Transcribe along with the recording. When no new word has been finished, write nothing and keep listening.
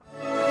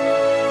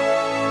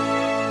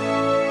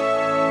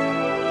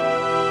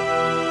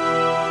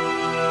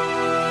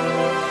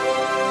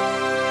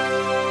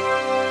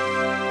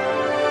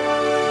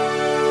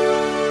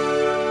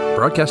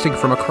broadcasting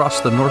from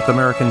across the North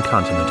American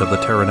continent of the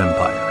Terran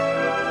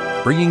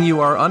Empire, bringing you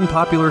our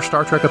unpopular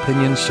Star Trek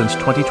opinions since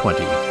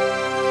 2020.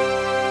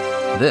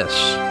 This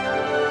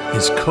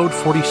is Code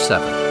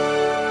 47.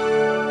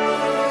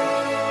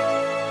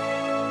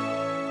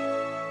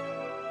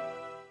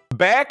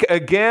 Back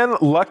again,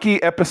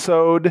 lucky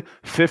episode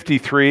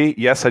 53.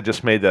 Yes, I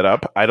just made that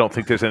up. I don't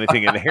think there's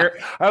anything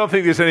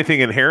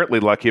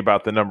inherently lucky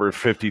about the number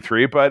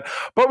 53, but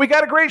we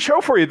got a great show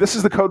for you. This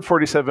is the Code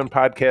 47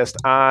 podcast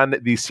on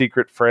the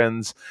Secret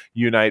Friends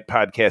Unite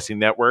podcasting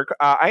network.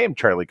 I am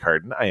Charlie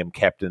Carden. I am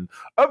captain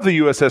of the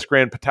USS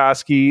Grand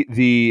Petoskey,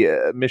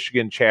 the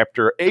Michigan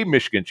chapter, I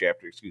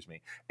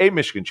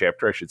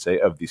should say,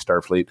 of the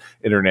Starfleet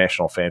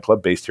International Fan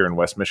Club based here in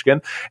West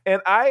Michigan.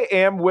 And I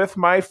am with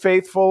my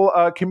faithful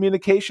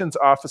communications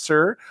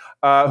officer,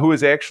 who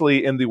is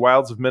actually in the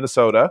wilds of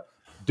Minnesota,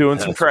 doing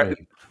some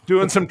trekking.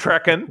 Rich,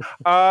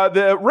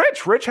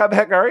 how the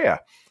heck are you?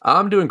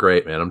 I'm doing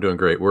great, man. I'm doing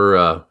great.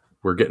 We're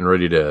getting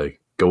ready to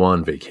go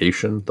on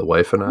vacation, the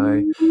wife and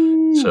I.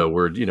 So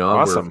we're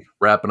awesome. We're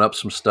wrapping up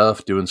some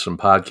stuff, doing some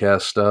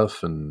podcast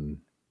stuff, and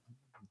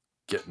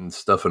getting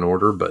stuff in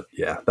order. But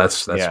yeah,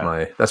 that's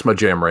my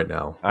jam right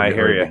now. I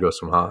hear you. Go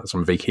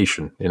some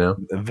vacation,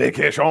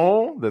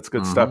 Vacation. That's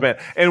good stuff, man.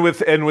 And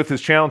with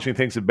as challenging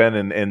things have been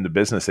in the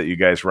business that you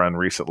guys run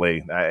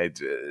recently,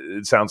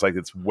 it sounds like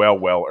it's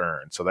well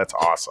earned. So that's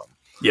awesome.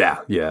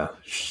 Yeah,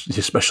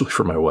 especially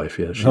for my wife.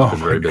 Yeah, she's been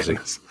very busy.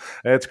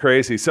 That's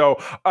crazy. So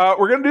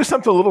we're going to do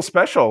something a little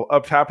special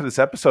up top of this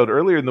episode.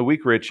 Earlier in the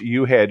week, Rich,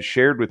 you had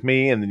shared with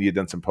me, and then you had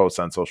done some posts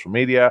on social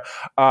media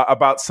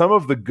about some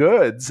of the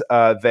goods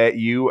that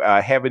you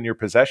have in your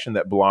possession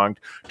that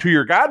belonged to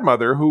your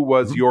godmother, who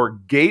was your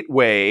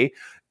gateway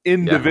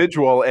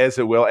individual, as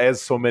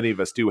so many of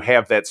us do,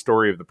 have that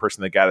story of the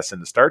person that got us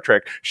into Star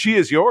Trek. She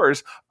is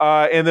yours.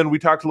 And then we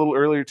talked a little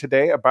earlier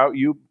today about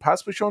you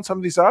possibly showing some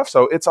of these off.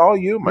 So it's all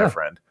you, my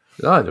friend.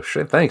 Oh,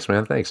 shit. Thanks,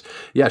 man. Thanks.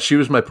 Yeah, she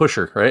was my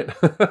pusher, right?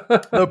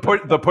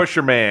 the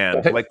pusher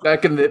man.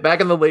 Back in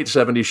the late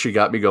 70s, she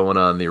got me going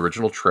on the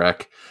original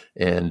Trek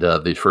and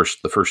the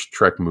first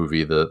Trek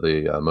movie,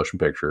 the motion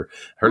picture.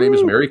 Her name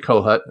is Mary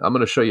Kohut. I'm going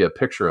to show you a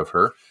picture of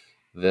her.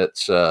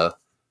 This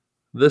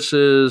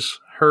is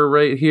her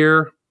right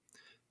here.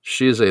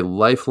 She is a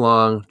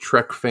lifelong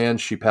Trek fan.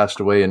 She passed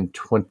away in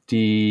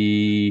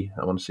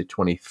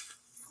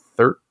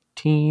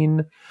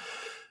 2013.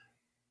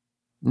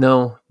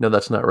 No,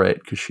 that's not right,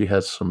 because she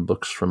has some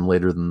books from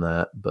later than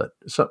that, but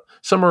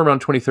somewhere around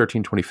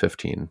 2013,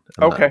 2015.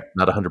 I'm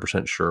not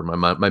 100% sure.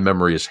 My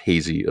memory is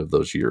hazy of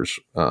those years.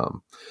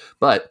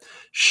 But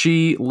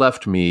she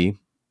left me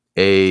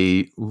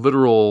a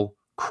literal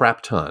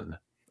crap ton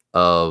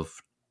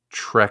of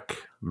Trek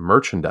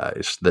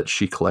merchandise that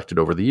she collected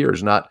over the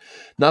years, not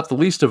the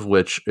least of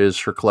which is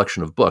her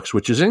collection of books,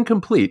 which is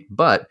incomplete,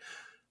 but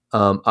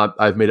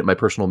I've made it my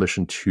personal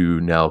mission to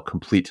now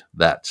complete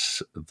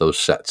those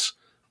sets,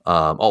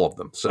 all of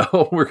them.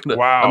 So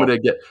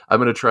I'm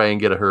gonna try and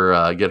get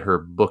her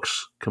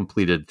books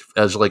completed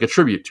as like a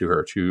tribute to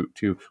her.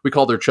 We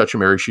called her Chacha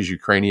Mary. She's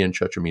Ukrainian.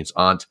 Chacha means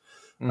aunt.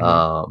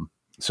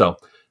 So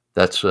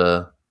that's.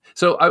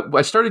 So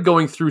I started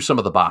going through some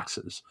of the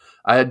boxes.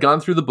 I had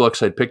gone through the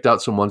books. I'd picked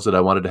out some ones that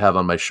I wanted to have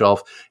on my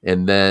shelf,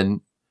 and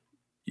then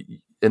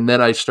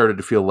I started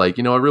to feel like,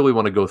 I really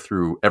want to go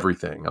through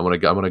everything. I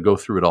want to go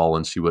through it all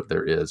and see what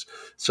there is.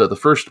 So the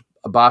first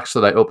box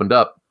that I opened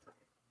up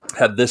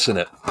had this in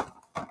it.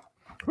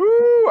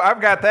 Ooh, I've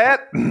got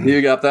that.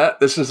 You got that?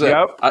 This is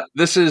a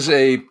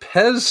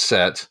Pez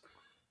set,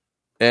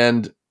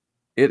 and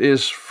it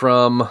is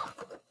from.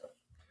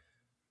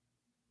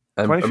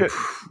 I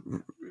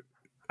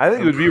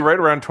think it would be right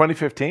around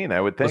 2015. I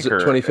would think. Was it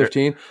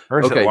 2015? Or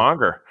is it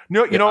longer?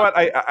 No, you know what?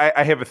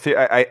 I have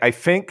I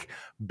think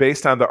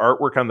based on the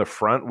artwork on the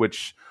front,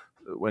 which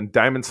when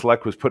Diamond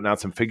Select was putting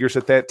out some figures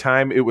at that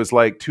time, it was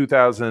like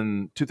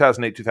 2008,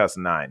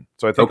 2009.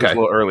 So I think it was a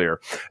little earlier.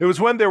 It was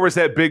when there was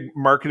that big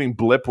marketing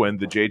blip when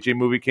the JJ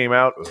movie came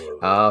out.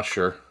 Oh,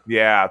 sure.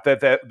 Yeah,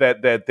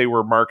 that they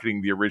were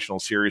marketing the original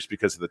series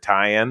because of the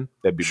tie-in.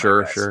 That'd be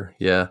sure.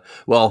 Yeah.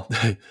 Well.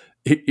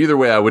 Either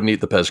way, I wouldn't eat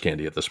the Pez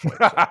candy at this point.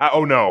 So.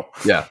 Oh, no.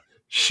 Yeah.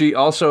 She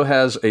also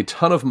has a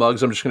ton of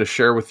mugs. I'm just going to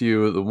share with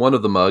you one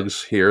of the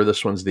mugs here.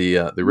 This one's the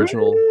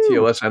original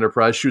TOS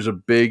Enterprise. She was a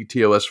big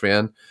TOS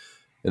fan.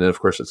 And then, of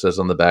course, it says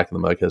on the back of the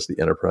mug has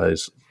the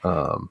Enterprise.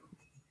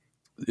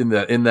 In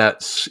that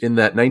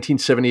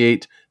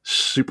 1978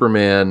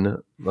 Superman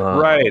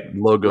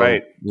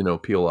logo,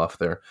 peel off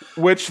there.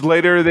 Which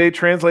later they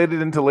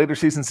translated into later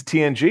seasons of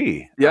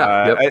TNG.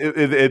 Yeah.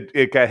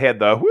 It had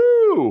the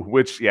woo,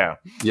 which,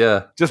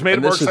 just made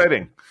it more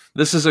exciting.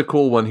 This is a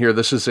cool one here.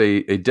 This is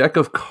a deck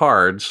of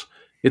cards.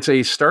 It's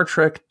a Star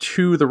Trek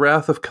II The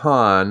Wrath of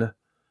Khan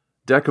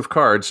deck of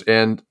cards.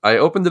 And I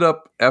opened it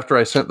up after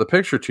I sent the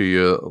picture to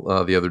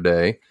you the other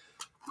day.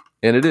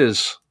 And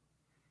it's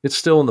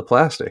still in the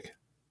plastic.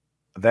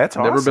 That's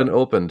awesome. Never been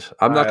opened.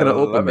 I'm not going to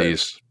open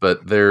these, but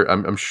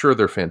I'm sure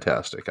they're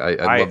fantastic.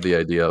 I love the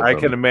idea of I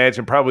can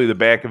imagine probably the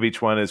back of each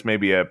one is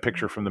maybe a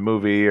picture from the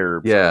movie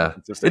or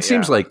it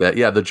seems like that.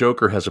 Yeah, the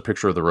Joker has a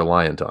picture of the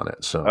Reliant on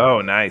it.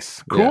 So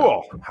nice.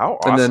 Cool. Yeah. How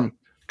awesome. And then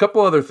a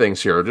couple other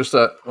things here. Just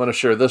want to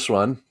share this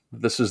one.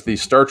 This is the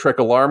Star Trek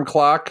alarm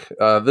clock.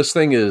 This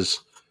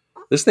thing's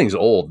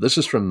old. This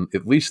is from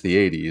at least the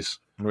 80s.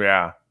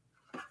 Yeah.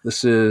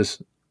 This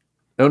is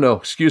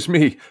excuse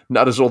me,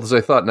 not as old as I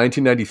thought,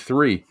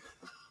 1993.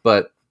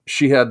 But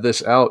she had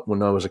this out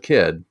when I was a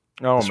kid.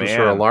 This was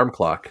her alarm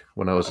clock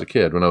when I was a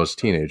kid, when I was a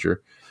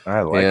teenager.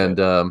 I like it.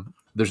 And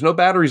there's no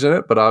batteries in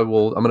it, but I'm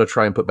going to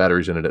try and put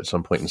batteries in it at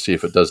some point and see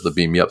if it does the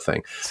beam me up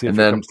thing. See if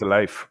it comes to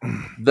life.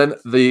 Then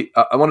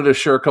I wanted to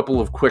share a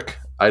couple of quick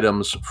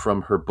items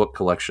from her book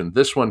collection.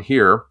 This one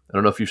here, I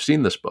don't know if you've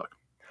seen this book.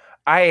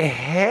 I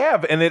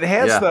have, and it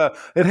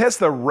has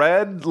the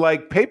red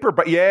like paper,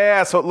 but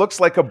so it looks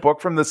like a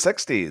book from the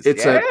 60s.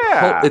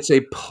 It's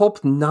a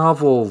pulp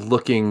novel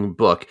looking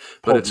book,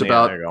 but it's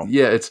about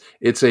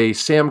it's a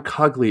Sam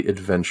Cogley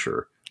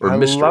adventure or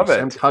mystery. Love it.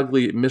 Sam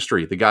Cogley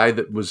mystery, the guy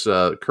that was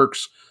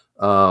Kirk's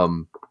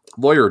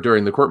lawyer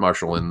during the court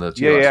martial in the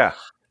TOS.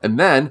 And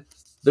then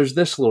there's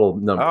this little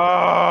number. Oh,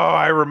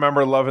 I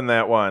remember loving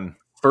that one.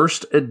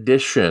 First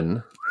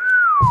edition,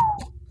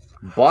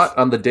 bought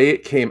on the day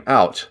it came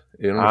out.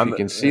 I don't know if you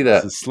can see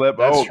that. Slip.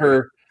 That's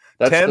her.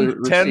 That's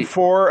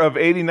 10/4 of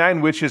 89,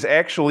 which is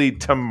actually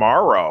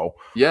tomorrow.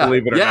 Yeah.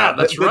 Believe it or not.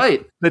 That's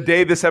right. The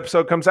day this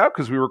episode comes out,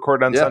 because we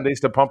record on Sundays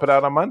to pump it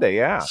out on Monday.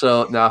 Yeah.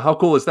 So now, how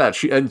cool is that?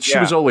 She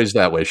was always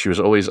that way. She was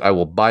always, I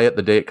will buy it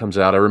the day it comes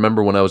out. I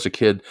remember when I was a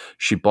kid,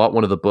 she bought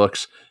one of the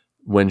books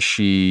when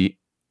she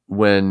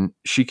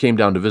came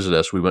down to visit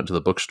us. We went to the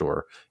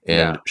bookstore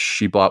and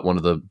she bought one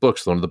of the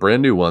books, one of the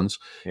brand new ones.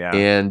 Yeah.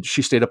 And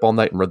she stayed up all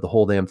night and read the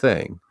whole damn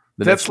thing.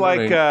 That's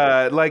like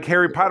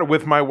Harry Potter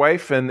with my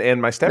wife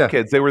and my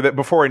stepkids. They were that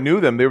before I knew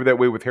them. They were that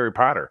way with Harry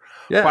Potter.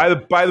 Yeah.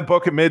 Buy the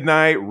book at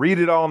midnight, read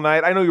it all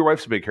night. I know your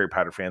wife's a big Harry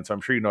Potter fan, so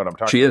I'm sure you know what I'm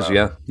talking about. She is,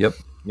 yeah. Yep.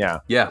 Yeah.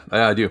 Yeah,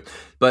 I do.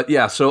 But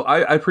yeah, so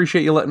I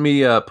appreciate you letting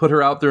me put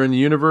her out there in the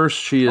universe.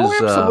 She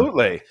is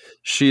absolutely.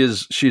 She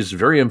is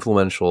very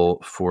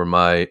influential for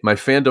my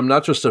fandom,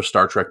 not just of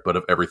Star Trek, but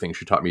of everything.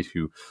 She taught me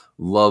to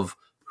love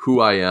who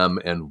I am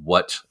and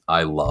what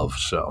I love.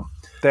 So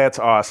that's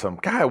awesome.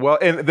 God, well,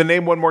 and the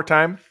name one more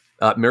time?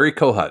 Mary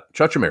Kohut,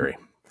 Chacha Mary.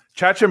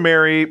 Chacha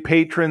Mary,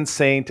 patron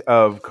saint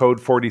of Code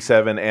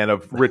 47 and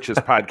of Rich's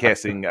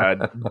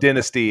podcasting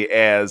dynasty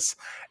as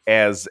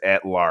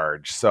at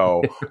large.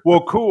 So,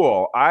 well,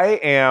 cool.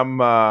 I'm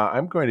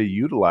going to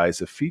utilize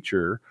a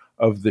feature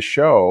of the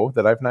show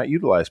that I've not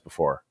utilized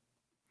before.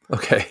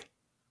 Okay.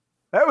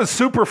 That was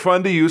super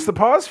fun to use the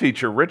pause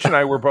feature. Rich and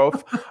I were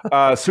both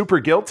super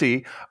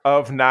guilty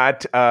of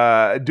not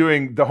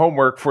doing the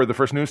homework for the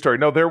first news story.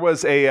 No, there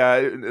was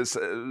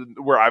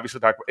we're obviously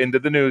talking into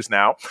the news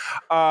now.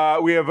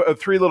 We have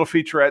 3 little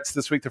featurettes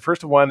this week. The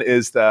first one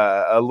is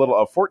a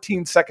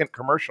 14-second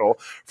commercial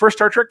for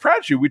Star Trek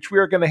Prodigy, which we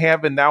are going to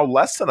have in now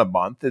less than a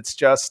month. It's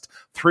just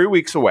 3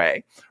 weeks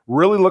away.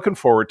 Really looking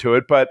forward to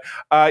it. But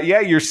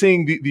you're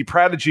seeing the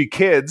Prodigy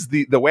kids,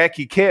 the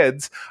wacky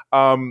kids,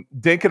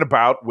 dinking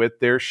about with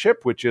their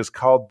ship, which is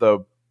called the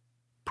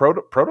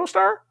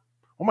Protostar.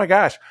 Oh my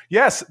gosh!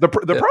 Yes, the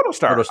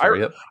Protostar.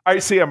 Protostar, I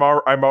see. I'm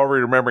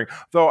already remembering.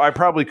 Though I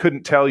probably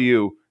couldn't tell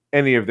you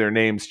any of their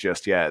names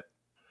just yet.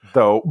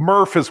 Though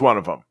Murph is one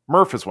of them.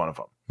 Murph is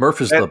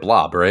the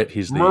Blob, right?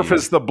 Murph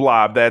is the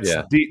Blob. That's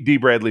D.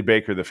 Bradley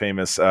Baker, the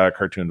famous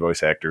cartoon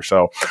voice actor.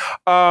 So.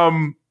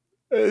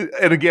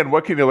 And again,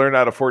 what can you learn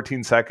out of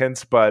 14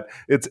 seconds? But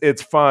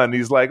it's fun.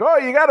 He's like, oh,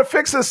 you got to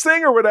fix this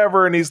thing or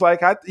whatever. And he's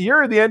like,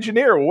 you're the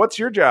engineer. Well, what's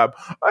your job?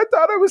 I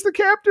thought I was the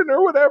captain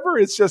or whatever.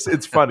 It's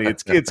funny.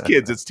 It's kids.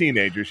 It's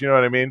teenagers. You know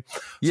what I mean?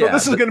 Yeah, so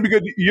this is going to be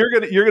good. You're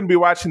going to be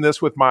watching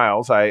this with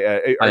Miles.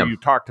 You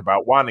talked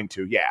about wanting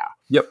to. Yeah.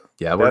 Yep.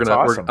 Yeah.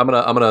 Awesome. I'm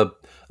gonna.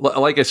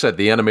 Like I said,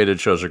 the animated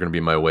shows are going to be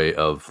my way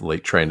of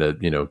trying to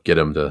get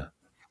him to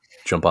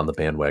jump on the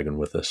bandwagon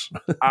with this.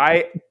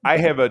 I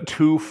have a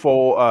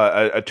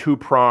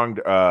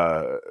two-pronged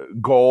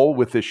goal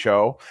with this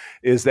show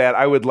is that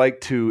I would like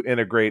to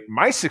integrate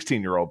my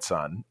 16-year-old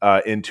son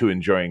into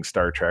enjoying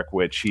Star Trek,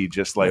 which he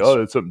just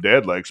that's something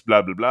Dad likes,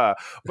 blah, blah, blah.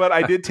 But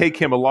I did take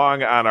him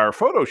along on our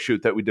photo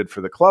shoot that we did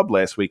for the club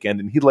last weekend,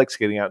 and he likes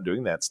getting out and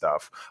doing that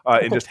stuff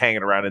and just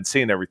hanging around and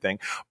seeing everything.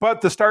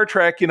 But the Star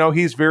Trek,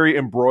 he's very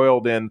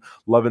embroiled in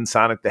loving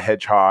Sonic the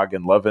Hedgehog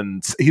and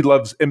he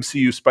loves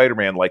MCU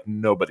Spider-Man like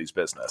nobody's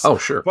business. Oh,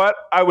 sure. But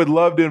I would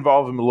love to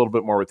involve him a little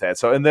bit more with that.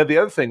 So, and then the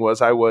other thing was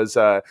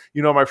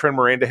my friend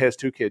Miranda has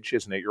 2 kids. She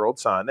has an 8-year-old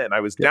son. And I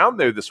was down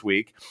there this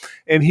week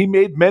and he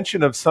made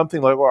mention of something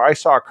like, well, I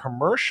saw a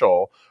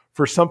commercial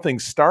for something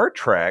Star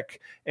Trek.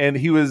 and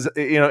he was,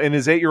 in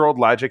his 8-year-old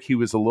logic, he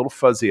was a little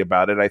fuzzy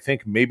about it. I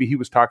think maybe he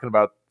was talking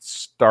about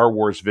Star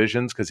Wars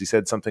Visions because he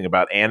said something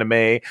about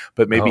anime,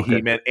 but maybe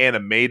he meant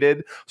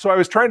animated. So I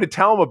was trying to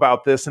tell him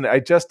about this, and I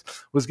just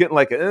was getting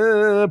like,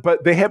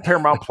 but they have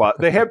Paramount Plus.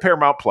 They have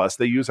Paramount Plus.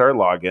 They use our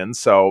login,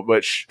 so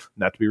which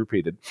not to be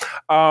repeated.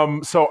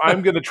 So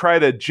I'm going to try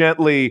to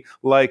gently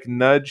like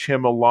nudge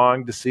him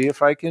along to see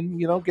if I can,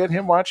 get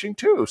him watching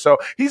too. So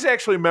he's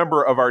actually a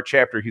member of our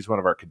chapter. He's one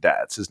of our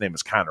cadets. His name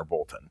is Connor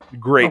Bolton.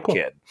 Great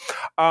kid.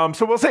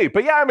 So we'll see.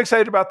 But yeah, I'm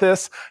excited about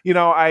this.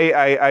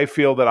 I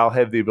feel that I'll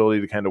have the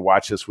ability to kind of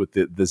watch this with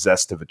the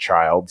zest of a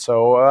child.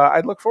 So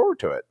I'd look forward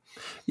to it.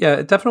 Yeah,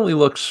 it definitely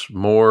looks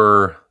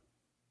more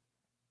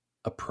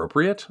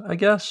appropriate, I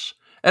guess.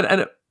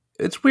 And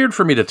it's weird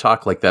for me to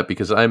talk like that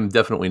because I'm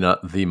definitely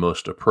not the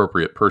most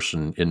appropriate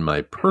person in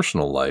my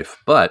personal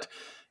life. But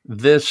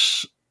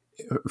this,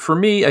 for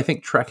me, I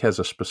think Trek has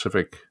a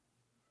specific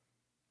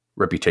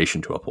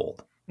reputation to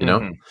uphold.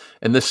 And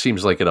this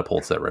seems like it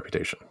upholds that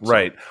reputation. So.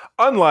 Right.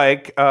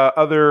 Unlike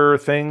other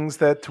things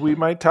that we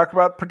might talk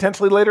about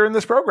potentially later in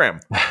this program.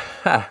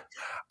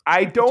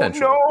 I don't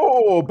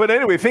know. But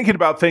anyway, thinking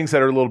about things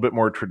that are a little bit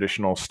more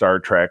traditional Star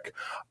Trek,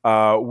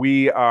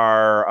 we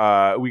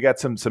got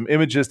some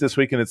images this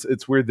week, and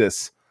it's weird.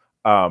 This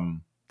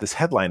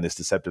headline is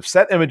deceptive.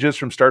 Set images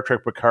from Star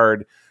Trek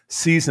Picard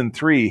Season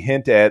 3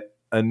 hint at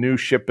a new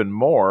ship and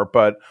more,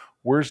 but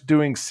we're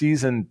doing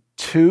Season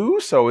 2.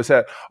 So is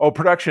that,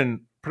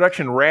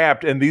 production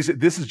wrapped, and this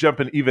is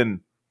jumping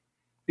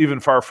even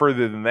far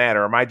further than that,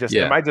 or am I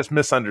just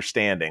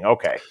misunderstanding?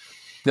 Okay.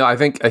 No, I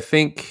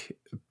think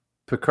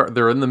Picard,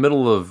 they're in the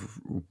middle of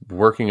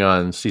working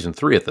on Season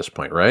 3 at this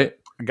point, right?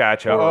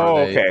 Gotcha.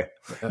 Okay.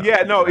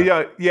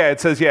 It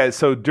says,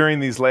 so during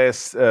these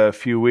last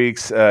few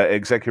weeks,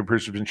 executive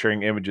producers have been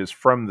sharing images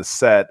from the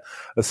set,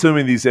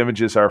 assuming these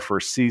images are for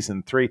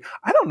Season 3.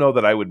 I don't know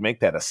that I would make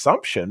that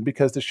assumption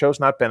because the show's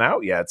not been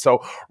out yet.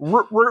 So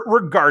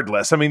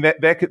regardless, I mean,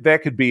 that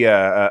could be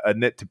a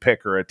nit to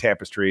pick or a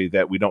tapestry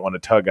that we don't want to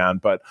tug on.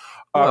 But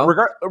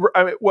go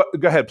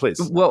ahead,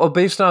 please. Well,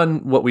 based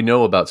on what we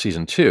know about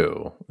Season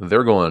 2,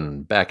 they're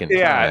going back in time.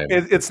 Yeah,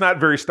 it's not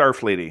very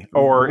Starfleet-y.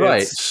 Or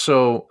it's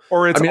alt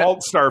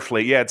Starfleet.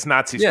 Yeah, it's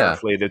Nazi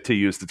Starfleet to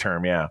use the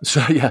term. Yeah.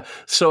 So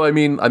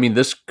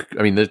this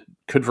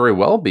could very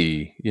well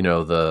be,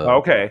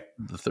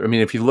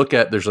 if you look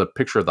at, there's a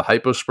picture of the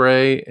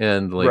hypospray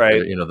and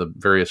the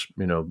various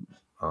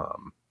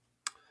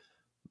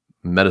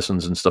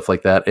medicines and stuff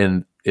like that,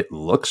 and it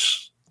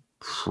looks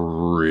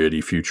pretty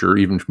future,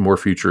 even more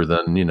future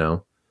than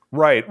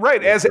Right.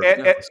 As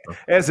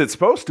it's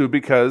supposed to,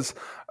 because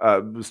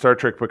Star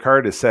Trek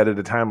Picard is set at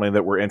a timeline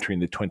that we're entering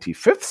the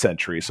 25th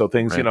century. So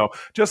things,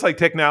 just like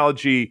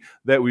technology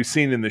that we've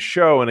seen in the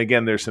show. And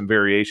again, there's some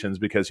variations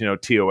because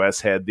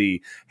TOS had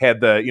the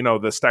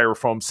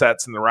styrofoam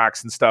sets and the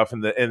rocks and stuff,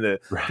 and the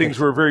things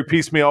were very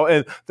piecemeal.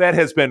 And that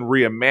has been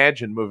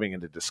reimagined, moving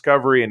into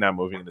Discovery and now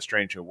moving into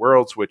Strange New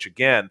Worlds, which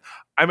again,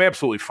 I'm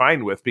absolutely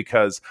fine with,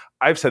 because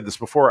I've said this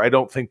before. I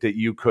don't think that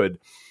you could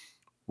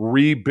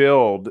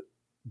rebuild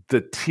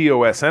the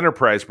TOS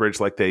Enterprise bridge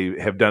like they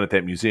have done at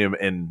that museum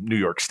in New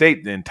York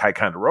State in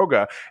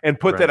Ticonderoga and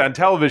put that on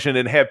television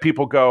and have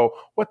people go,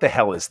 what the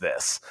hell is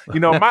this?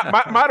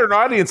 Modern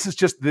audiences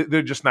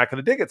they're just not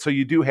going to dig it. So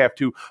you do have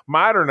to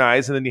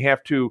modernize, and then you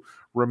have to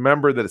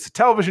remember that it's a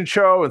television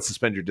show and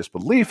suspend your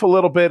disbelief a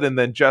little bit, and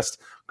then just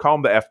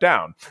calm the F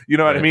down. You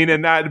know what I mean?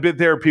 And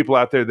there are people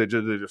out there that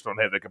just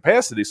don't have the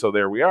capacity. So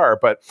there we are.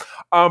 But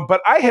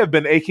I have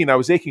been aching. I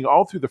was aching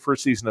all through the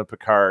first season of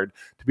Picard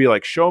to be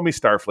like, show me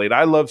Starfleet.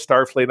 I love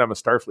Starfleet. I'm a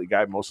Starfleet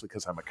guy mostly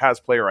because I'm a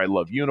cosplayer. I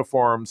love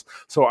uniforms.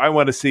 So I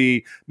want to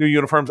see new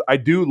uniforms. I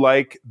do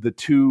like the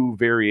 2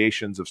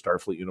 variations of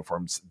Starfleet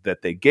uniforms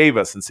that they gave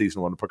us in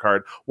season 1 of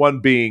Picard. One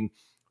being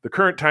the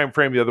current time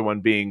frame, the other one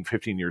being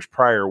 15 years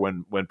prior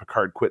when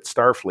Picard quit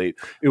Starfleet.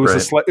 It was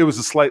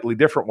a slightly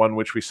different one,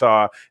 which we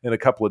saw in a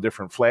couple of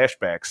different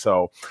flashbacks.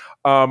 So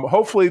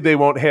hopefully they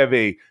won't have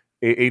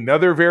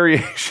another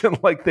variation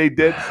like they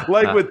did.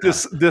 Like with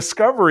this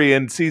Discovery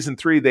in season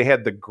 3, they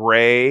had the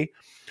gray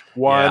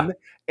one. Yeah.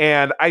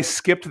 And I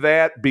skipped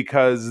that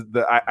because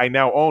I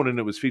now own, and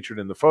it was featured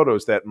in the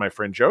photos that my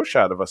friend Joe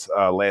shot of us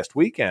last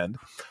weekend.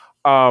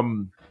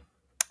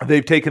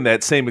 They've taken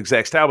that same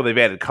exact style, but they've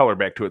added color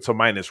back to it. So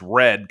mine is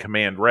red,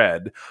 command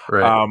red,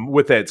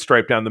 with that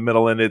stripe down the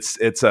middle, and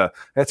that's a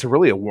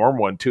really a warm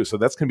one too. So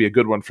that's gonna be a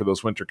good one for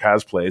those winter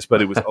cosplays.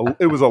 But it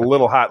was a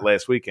little hot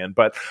last weekend.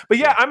 But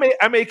yeah,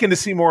 I'm aching to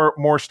see more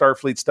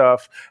Starfleet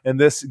stuff, and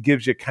this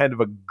gives you kind of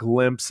a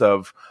glimpse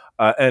of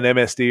an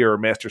MSD or a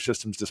Master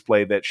Systems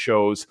display that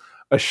shows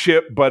a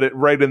ship, but it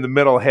right in the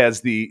middle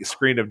has the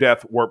screen of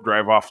death, warp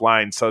drive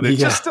offline. So they're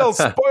just still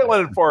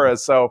spoiling it for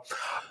us. So,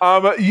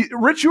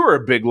 Rich, you were a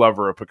big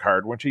lover of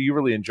Picard, weren't you? You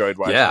really enjoyed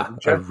watching it. Yeah,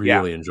 I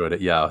really enjoyed it.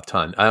 Yeah, a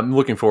ton. I'm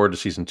looking forward to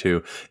season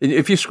 2.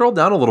 If you scroll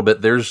down a little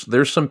bit,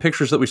 there's some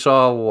pictures that we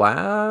saw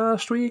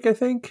last week, I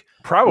think.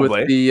 Probably.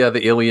 With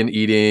the alien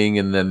eating,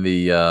 and then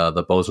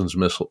the bosun's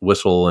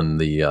whistle, and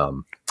the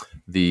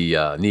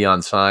the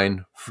neon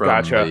sign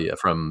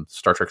from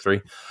Star Trek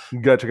 3.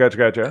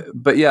 Gotcha.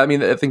 But yeah, I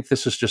mean, I think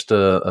this is just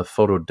a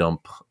photo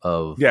dump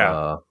of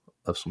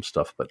some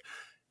stuff. But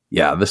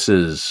yeah, this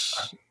is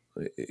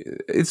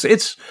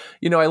it's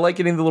I like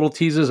getting the little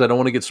teases. I don't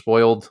want to get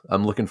spoiled.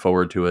 I'm looking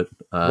forward to it.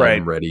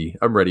 I'm ready.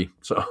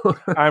 So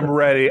I'm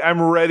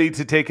ready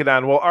to take it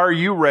on. Well, are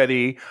you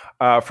ready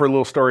for a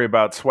little story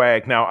about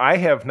swag? Now, I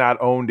have not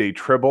owned a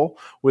Tribble,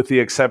 with the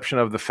exception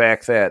of the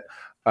fact that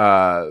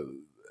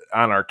on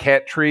our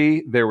cat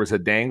tree there was a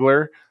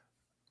dangler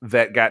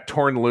that got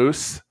torn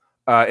loose.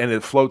 And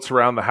it floats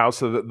around the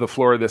house of the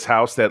floor of this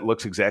house that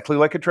looks exactly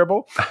like a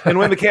Tribble. And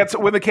when the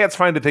cats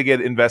find it, they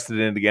get invested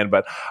in it again.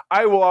 But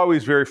I will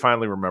always very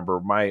fondly remember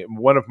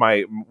one of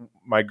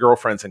my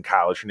girlfriends in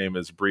college. Her name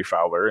is Bree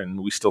Fowler,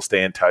 and we still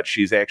stay in touch.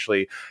 She's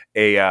actually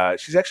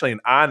an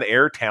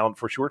on-air talent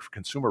she worked for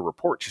Consumer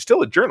Report. She's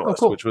still a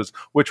journalist,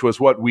 which was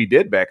what we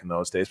did back in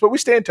those days. But we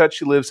stay in touch.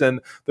 She lives in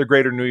the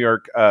greater New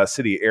York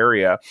City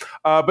area.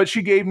 But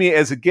she gave me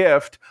as a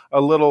gift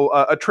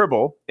a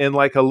Tribble in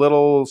like a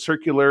little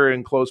circular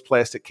enclosed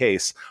plastic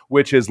case,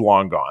 which is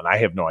long gone. I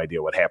have no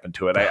idea what happened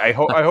to it. I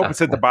hope it's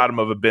at the bottom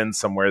of a bin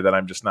somewhere that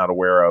I'm just not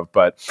aware of.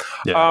 But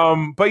yeah,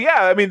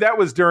 I mean, that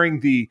was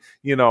during the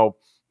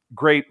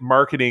great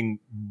marketing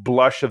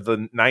blush of the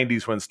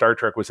 90s when Star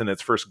Trek was in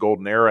its first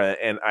golden era.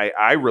 And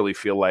I really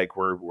feel like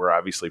we're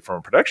obviously, from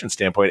a production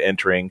standpoint,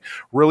 entering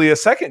really a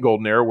second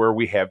golden era where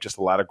we have just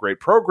a lot of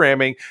great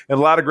programming, and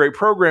a lot of great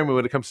programming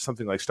when it comes to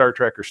something like Star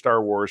Trek or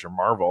Star Wars or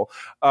Marvel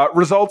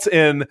results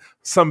in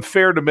some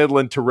fair to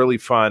middling to really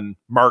fun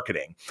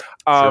marketing.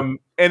 Sure.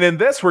 And in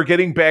this, we're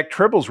getting back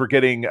Tribbles. We're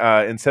getting,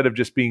 instead of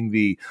just being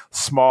the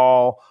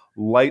small,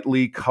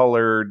 lightly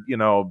colored,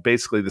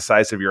 basically the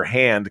size of your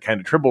hand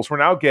kind of Tribbles, we're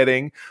now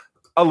getting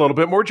a little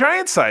bit more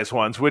giant size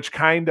ones, which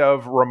kind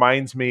of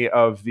reminds me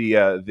of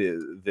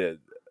the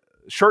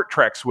short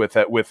treks with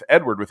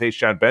Edward, with H.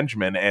 John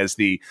Benjamin as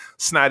the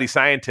snotty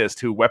scientist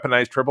who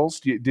weaponized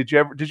Tribbles. Did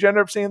you end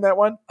up seeing that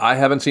one? I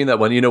haven't seen that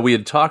one. We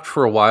had talked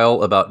for a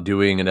while about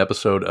doing an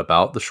episode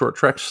about the short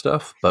trek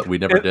stuff, but we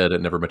never did. It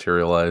never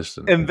materialized.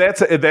 And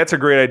that's a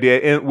great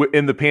idea.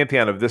 In the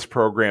pantheon of this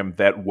program,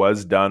 that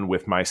was done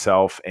with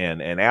myself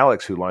and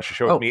Alex, who launched the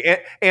show with me,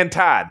 and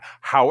Todd.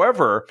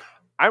 However,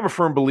 I'm a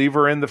firm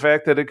believer in the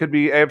fact that it could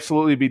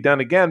absolutely be done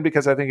again,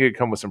 because I think it could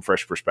come with some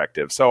fresh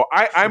perspective. So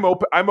I'm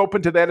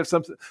open to that. If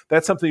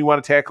that's something you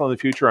want to tackle in the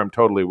future, I'm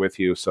totally with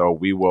you. So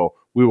we will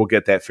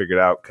get that figured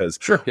out, because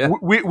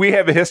we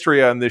have a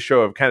history on this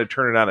show of kind of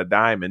turning on a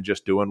dime and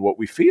just doing what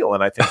we feel.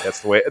 And I think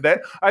that's the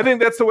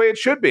way it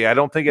should be. I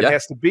don't think it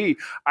has to be.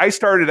 I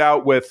started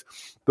out with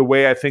the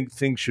way I think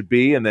things should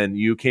be, and then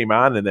you came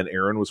on, and then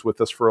Aaron was with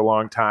us for a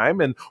long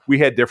time, and we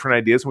had different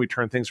ideas, and we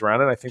turned things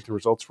around, and I think the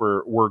results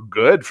were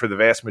good for the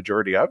vast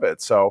majority of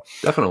it. So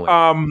definitely.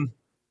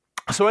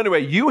 So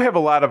anyway, you have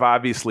a lot of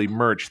obviously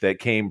merch that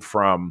came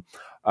from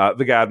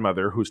the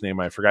godmother, whose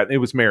name I forgot. It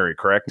was Mary,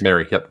 correct?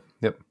 Mary. Yep.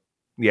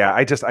 Yeah,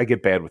 I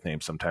get bad with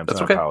names sometimes.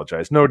 That's okay. I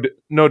apologize.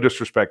 No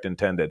disrespect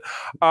intended.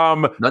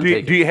 Do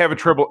you have a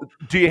Tribble?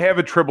 Do you have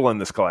a Tribble in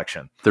this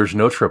collection? There's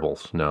no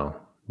Tribbles. No.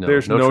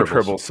 There's no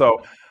Tribbles.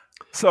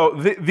 So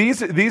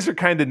these are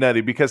kind of nutty,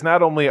 because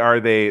not only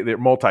are they're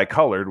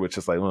multicolored, which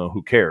is like, well,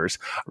 who cares?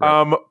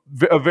 Right.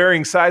 A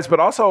varying size, but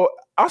also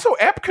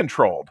app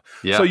controlled.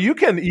 Yeah. So you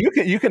can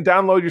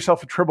download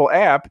yourself a Tribble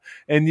app,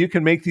 and you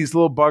can make these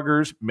little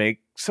buggers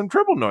make some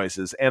Tribble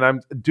noises.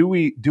 And do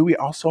we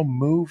also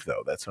move,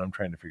 though? That's what I'm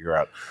trying to figure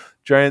out.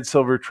 Giant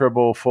silver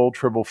Tribble, full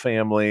Tribble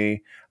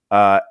family,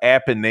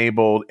 app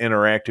enabled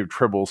interactive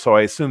Tribble. So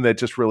I assume that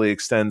just really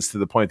extends to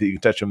the point that you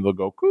can touch them, they'll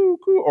go coo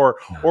coo, or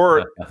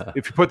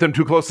if you put them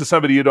too close to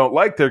somebody you don't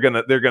like, they're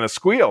gonna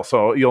squeal.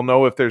 So you'll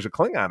know if there's a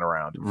Klingon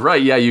around.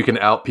 Right? Yeah, you can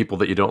out people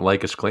that you don't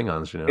like as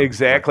Klingons.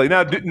 Exactly.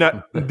 Now,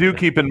 do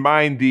keep in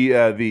mind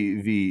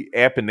the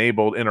app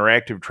enabled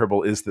interactive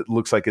Tribble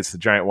looks like it's the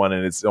giant one,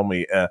 and it's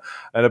only an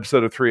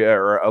episode of 3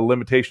 or a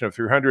limitation of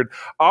 300.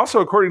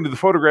 Also, according to the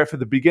photograph at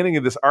the beginning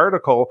of this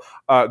article,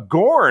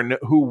 Gorn,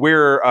 who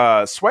wear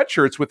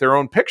sweatshirts with their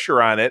own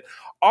picture on it,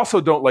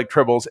 also don't like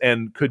Tribbles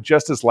and could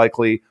just as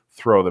likely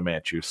throw them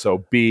at you.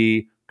 So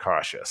be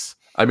cautious.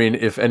 I mean,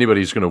 if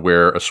anybody's going to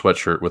wear a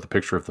sweatshirt with a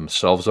picture of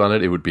themselves on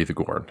it, it would be the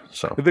Gorn.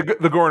 So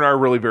the Gorn are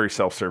really very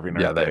self-serving.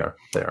 Yeah, they are.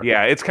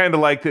 Yeah, it's kind of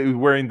like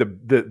wearing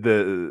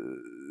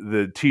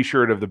the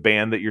T-shirt of the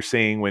band that you're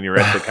seeing when you're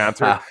at the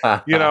concert.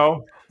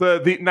 The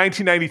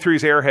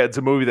 1993's Airheads,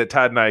 a movie that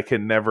Todd and I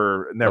can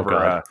never.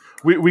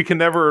 We can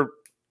never.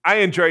 I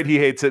enjoyed. He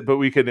hates it, but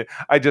we can.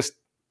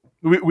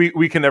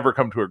 We can never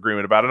come to an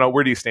agreement about it. Now,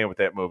 where do you stand with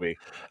that movie?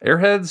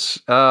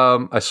 Airheads,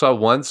 I saw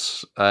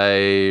once.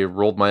 I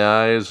rolled my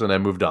eyes and I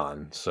moved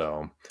on.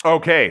 So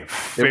okay,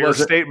 fair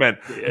statement.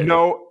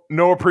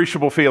 No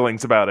appreciable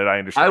feelings about it. I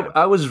understand.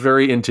 I was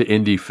very into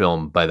indie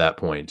film by that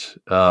point.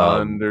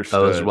 Understood.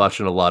 I was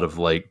watching a lot of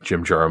like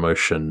Jim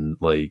Jarmusch and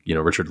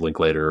Richard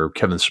Linklater,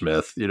 Kevin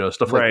Smith,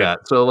 stuff like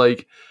that. So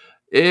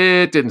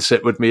it didn't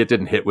sit with me. It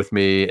didn't hit with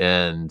me,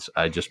 and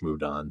I just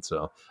moved on.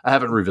 So I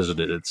haven't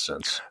revisited it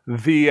since.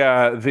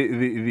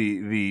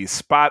 The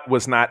spot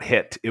was not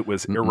hit. It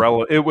was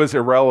irrelevant. It was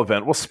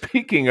irrelevant. Well,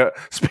 speaking of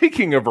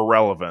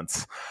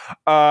irrelevance,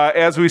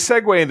 as we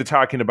segue into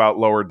talking about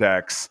Lower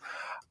Decks,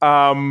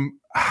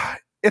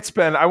 it's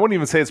been, I wouldn't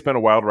even say it's been a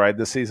wild ride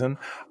this season.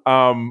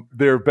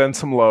 There have been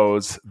some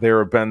lows. There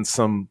have been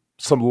some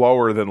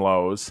lower than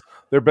lows.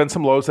 There have been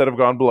some lows that have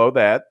gone below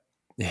that.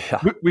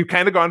 Yeah. We've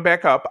kind of gone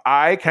back up.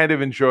 I kind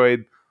of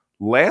enjoyed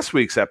last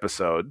week's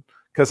episode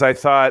because I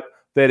thought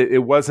that it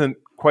wasn't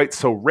quite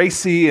so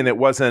racy and it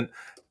wasn't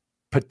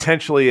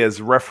potentially as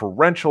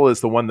referential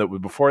as the one that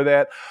was before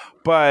that.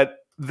 But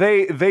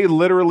they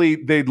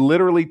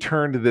literally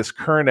turned this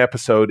current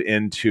episode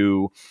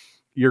into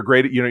your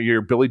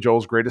Billy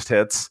Joel's greatest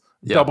hits,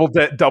 double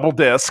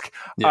disc,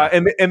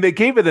 and they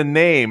gave it a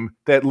name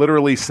that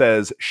literally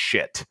says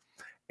shit,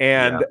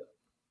 and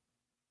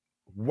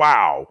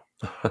wow.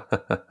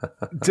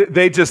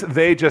 they just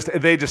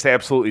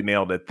absolutely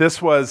nailed it.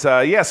 This was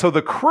so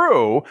the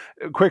crew,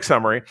 quick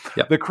summary.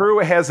 The crew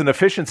has an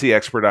efficiency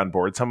expert on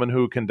board, someone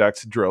who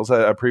conducts drills,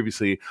 a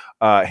previously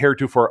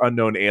heretofore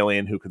unknown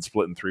alien who can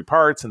split in 3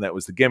 parts, and that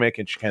was the gimmick,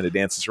 and she kind of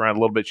dances around a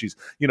little bit. She's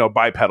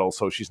bipedal,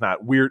 so she's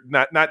not weird,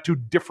 not too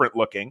different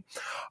looking.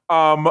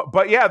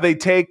 But yeah, they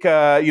take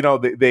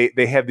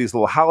they have these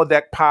little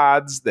holodeck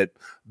pods that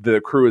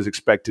the crew is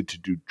expected to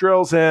do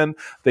drills in.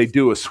 They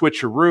do a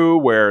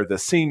switcheroo where the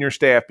senior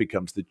staff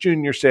becomes the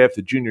junior staff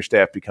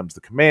becomes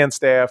the command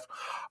staff.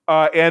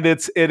 And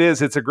it's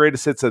a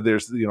greatest hits.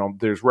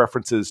 There's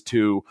references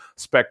to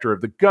Spectre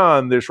of the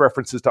Gun. There's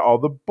references to all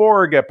the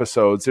Borg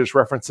episodes. There's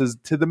references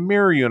to the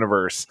Mirror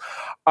Universe.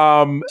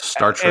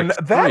 Star Trek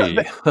 3.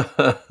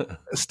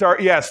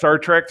 Star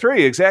Trek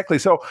 3, exactly.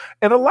 So,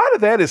 and a lot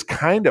of that is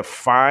kind of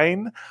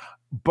fine.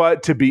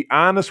 But to be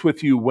honest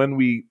with you, when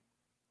we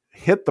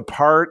hit the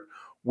part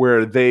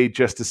where they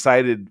just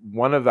decided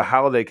one of the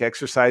holodeck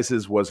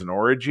exercises was an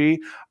orgy,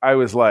 I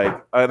was like,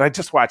 and I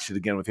just watched it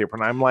again with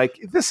April, and I'm like,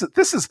 this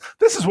is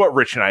what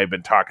Rich and I have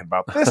been talking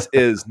about. This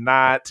is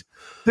not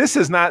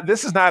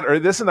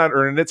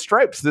earning its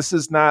stripes. This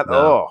is not. No.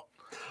 Oh,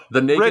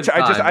 the naked Rich,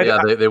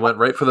 time. They went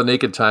right for the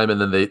naked time,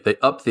 and then they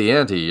upped the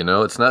ante.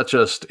 It's not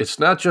just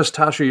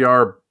Tasha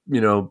Yar,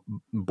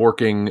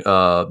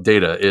 borking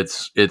Data.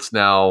 It's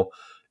now.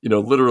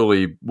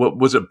 Literally, what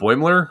was it?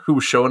 Boimler who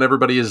was showing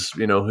everybody his,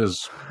 the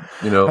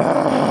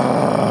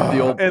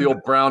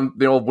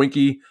old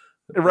winky,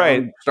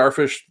 right,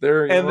 starfish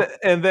there,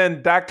 and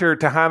then Dr.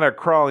 Tahana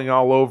crawling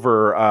all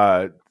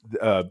over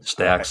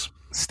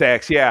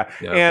Stacks, yeah.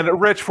 And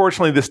Rich,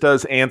 fortunately, this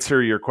does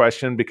answer your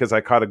question because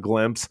I caught a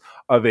glimpse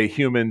of a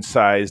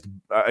human-shaped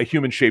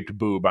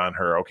boob on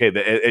her.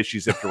 Okay, as she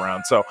zipped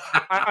around. So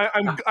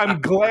I'm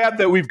glad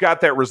that we've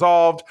got that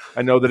resolved.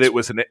 I know that it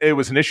was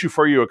an issue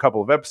for you a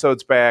couple of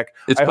episodes back.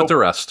 It's put to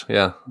rest.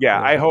 Yeah.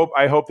 I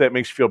hope that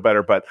makes you feel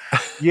better. But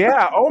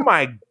yeah, oh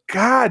my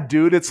God,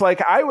 dude, it's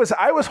like I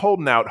was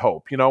holding out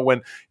hope.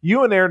 When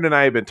you and Aaron and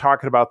I have been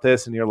talking about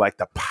this, and you're like,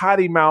 the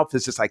potty mouth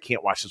is just, I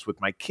can't watch this with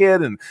my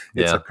kid, and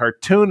it's a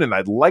cartoon, and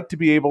I'd like to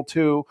be able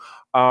to.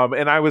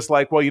 And I was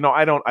like, well,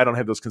 I don't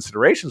have those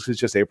considerations because it's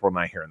just April and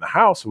I here in the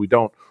house, so we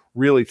don't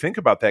really think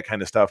about that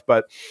kind of stuff.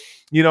 But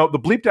the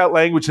bleeped out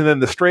language and then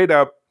the straight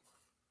up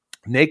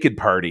naked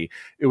party,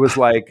 it was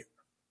like,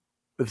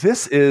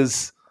 this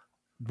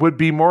would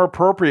be more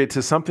appropriate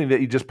to something that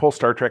you just pull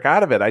Star Trek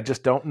out of it. I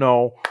just don't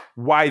know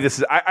why this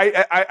is.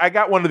 I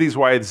got one of these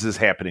why this is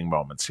happening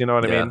moments. You know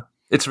what I mean?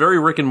 It's very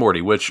Rick and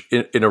Morty, which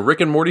in a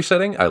Rick and Morty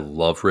setting, I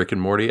love Rick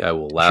and Morty. I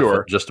will laugh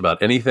at just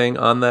about anything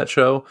on that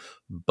show,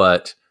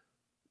 but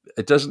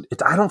it doesn't.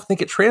 I don't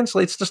think it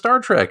translates to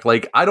Star Trek.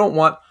 Like, I don't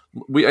want.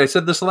 I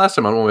said this the last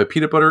time. I don't want my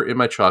peanut butter in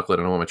my chocolate.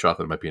 I don't want my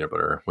chocolate in my peanut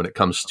butter. When it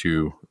comes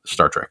to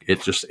Star Trek,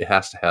 it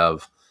has to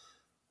have.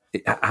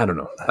 I don't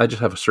know. I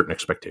just have certain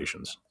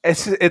expectations.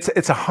 It's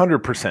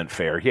 100%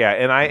 fair, yeah.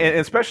 And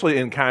especially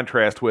in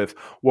contrast with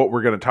what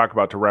we're going to talk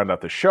about to round out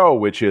the show,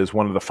 which is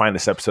one of the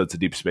finest episodes of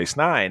Deep Space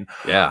Nine.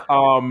 Yeah.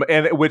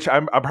 And which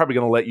I'm probably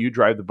going to let you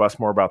drive the bus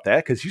more about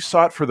that because you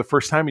saw it for the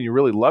first time and you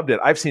really loved it.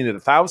 I've seen it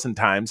 1,000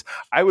 times.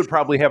 I would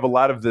probably have a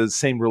lot of the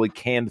same really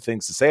canned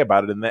things to say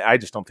about it, and I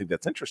just don't think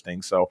that's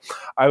interesting. So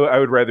I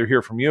would rather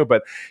hear from you.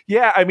 But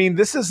yeah, I mean,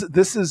 this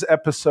is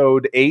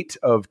episode 8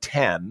 of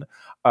 10.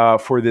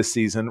 For this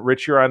season.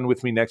 Rich, you're on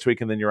with me next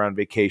week, and then you're on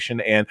vacation.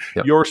 And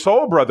your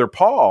soul brother,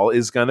 Paul,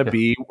 is going to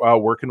be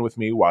working with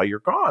me while you're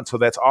gone. So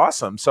that's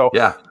awesome. So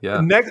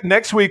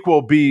next week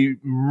will be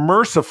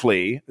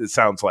mercifully, it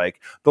sounds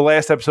like, the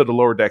last episode of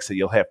Lower Decks that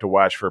you'll have to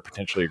watch for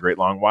potentially a great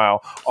long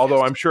while.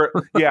 Although I'm sure,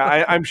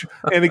 I'm sure.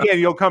 And again,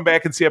 you'll come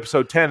back and see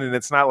episode 10, and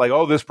it's not like,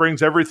 oh, this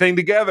brings everything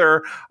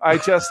together. I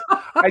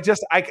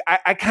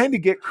kind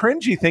of get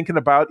cringy thinking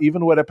about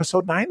even what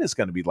episode 9 is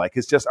going to be like.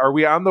 It's just, are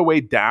we on the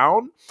way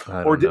down?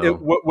 Or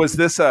was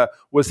this a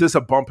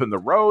bump in the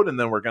road, and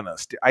then we're gonna?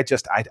 I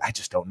just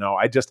don't know.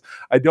 I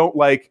don't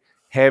like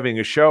having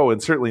a show, and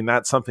certainly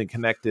not something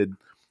connected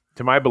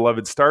to my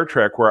beloved Star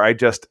Trek, where I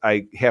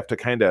have to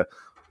kind of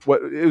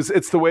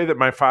it's the way that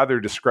my father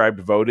described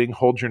voting: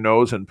 hold your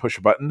nose and push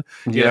a button.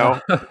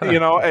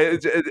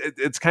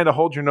 It's kind of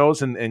hold your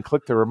nose and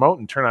click the remote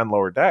and turn on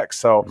Lower Decks.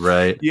 So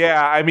right,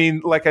 yeah, I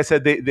mean, like I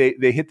said,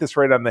 they hit this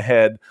right on the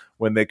head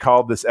when they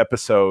called this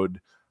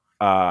episode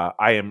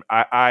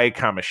I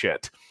comma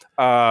shit.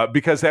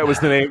 Because that was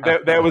the name.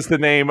 That was the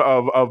name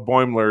of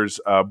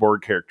Boimler's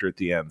Borg character at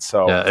the end.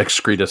 So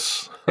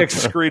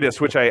Excretus,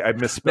 which I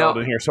misspelled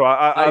in here. So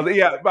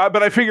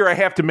but I figure I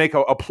have to make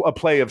a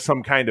play of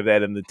some kind of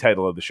that in the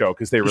title of the show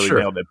because they really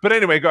nailed it. But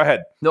anyway, go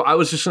ahead. No, I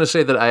was just going to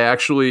say that I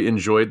actually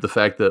enjoyed the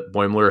fact that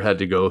Boimler had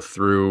to go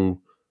through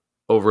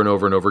over and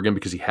over and over again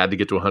because he had to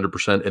get to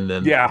 100%,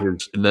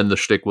 and then the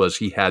shtick was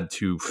he had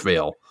to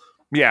fail.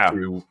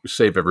 To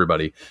save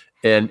everybody.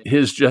 And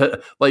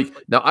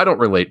now I don't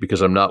relate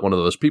because I'm not one of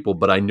those people,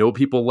 but I know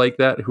people like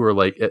that who are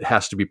like, it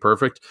has to be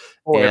perfect.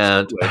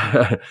 And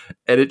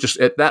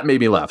that made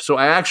me laugh. So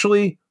I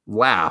actually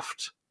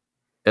laughed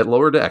at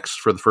Lower Decks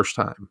for the first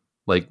time,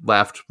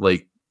 laughed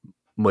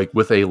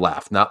with a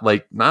laugh,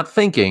 not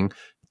thinking,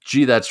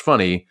 gee, that's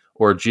funny,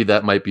 or gee,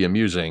 that might be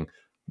amusing.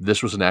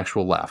 This was an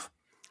actual laugh.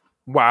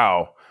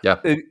 Wow. Yeah.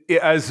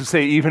 As to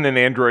say, even an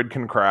android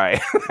can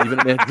cry. Even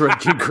an android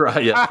can cry.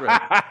 Yes,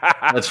 right.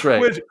 That's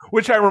right.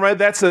 Which I remember,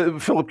 that's a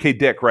Philip K.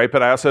 Dick, right?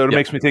 But it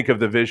makes me think of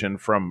the Vision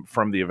from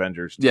the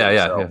Avengers. Too,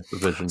 the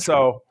Vision.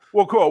 So,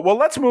 well, cool. Well,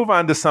 let's move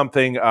on to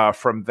something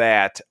from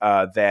that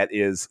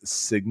is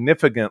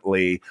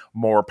significantly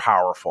more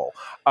powerful.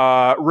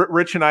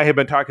 Rich and I have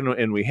been talking,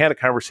 and we had a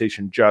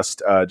conversation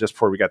just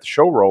before we got the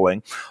show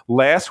rolling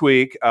last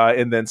week,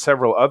 and then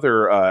several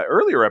other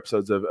earlier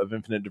episodes of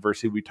Infinite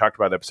Diversity. We talked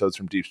about episodes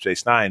from Deep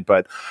Space Nine,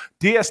 but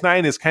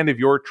DS9 is kind of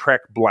your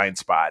Trek blind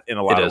spot in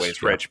a lot of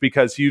ways, Rich,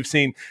 because you've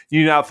seen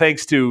now,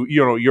 thanks to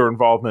your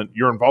involvement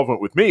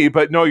with me,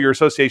 but your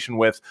association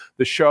with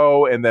the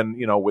show, and then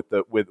with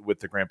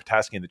the Grant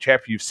Petoskey in the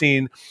chapter, you've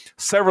seen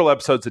several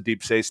episodes of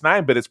Deep Space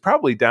Nine, but it's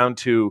probably down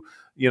to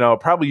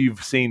probably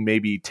you've seen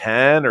maybe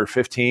 10 or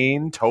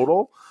 15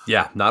 total.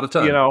 Yeah, not a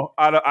ton.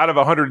 Out of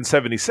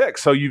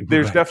 176. So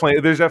there's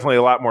definitely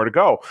a lot more to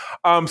go.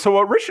 So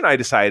what Rich and I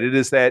decided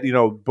is that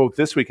both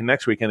this week and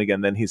next week, and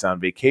again then he's on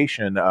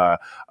vacation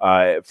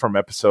from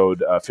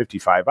episode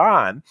 55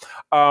 on,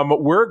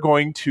 we're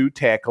going to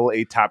tackle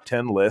a top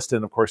 10 list,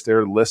 and of course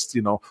there are lists.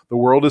 The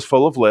world is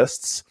full of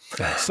lists.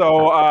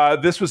 So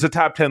this was a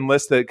top 10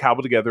 list that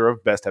cobbled together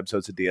of best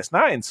episodes of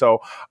DS9. So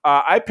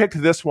I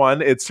picked this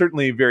one. It's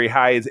certainly very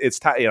high.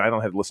 It's I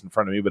don't have the list in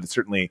front of me, but it's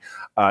certainly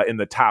in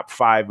the top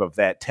 5 of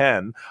that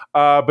 10.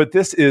 But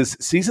this is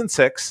season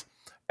 6,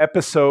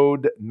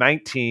 episode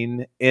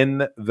 19,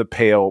 In the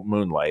Pale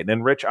Moonlight.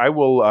 And Rich, I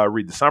will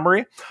read the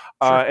summary.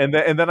 Sure. And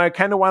then I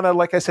kind of want to,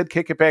 like I said,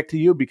 kick it back to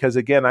you because,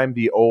 again, I'm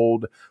the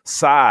old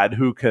sod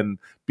who can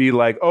be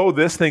like, oh,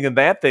 this thing and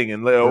that thing.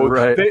 And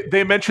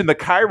they mentioned the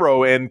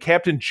Cairo and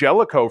Captain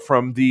Jellicoe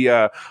from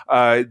the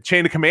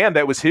Chain of Command.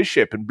 That was his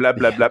ship and blah,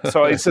 blah, blah.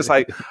 So it's just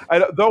like,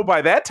 though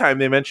by that time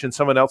they mentioned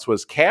someone else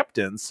was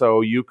captain. So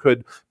you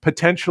could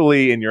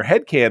potentially, in your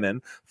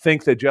headcanon,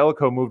 think that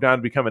Jellicoe moved on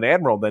to become an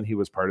admiral. Then he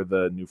was part of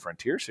the New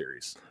Frontier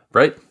series.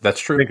 Right. That's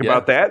true. Think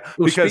about that.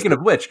 Well, speaking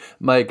of which,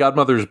 my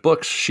godmother's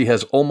books, she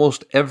has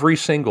almost every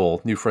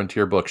single New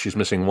Frontier book. She's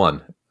missing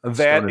one.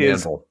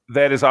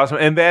 That is awesome,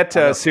 and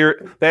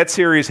that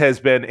series has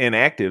been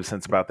inactive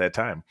since about that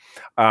time.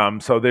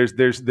 So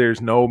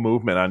there's no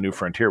movement on New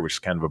Frontier, which is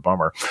kind of a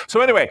bummer. So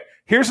anyway,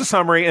 here's a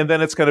summary, and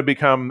then it's going to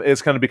become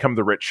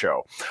the Rich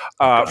Show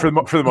for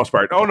the most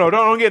part. Oh no,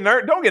 don't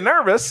get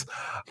nervous.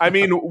 I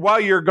mean, while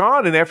you're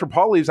gone and after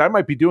Paul leaves, I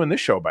might be doing this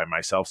show by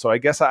myself. So I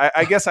guess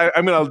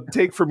I'm going to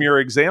take from your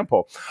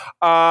example.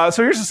 So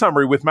here's a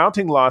summary: with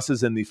mounting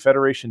losses in the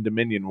Federation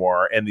Dominion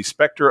War and the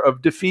specter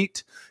of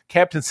defeat,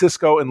 Captain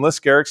Sisko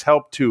enlists Garrick's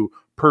help to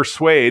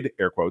persuade,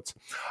 air quotes,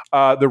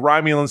 the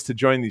Romulans to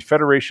join the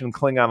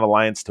Federation-Klingon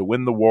alliance to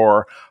win the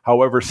war.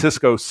 However,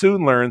 Sisko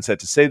soon learns that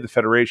to save the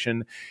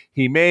Federation,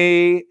 he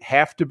may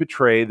have to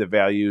betray the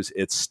values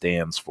it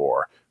stands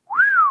for.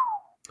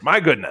 Whew. My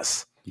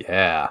goodness.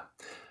 Yeah.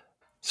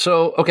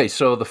 So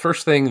the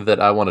first thing that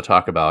I want to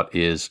talk about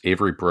is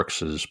Avery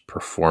Brooks's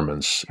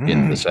performance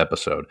in this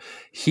episode.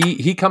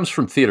 He comes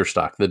from theater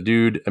stock. The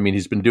dude, I mean,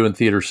 he's been doing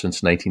theater since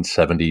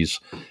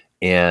 1970s.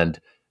 And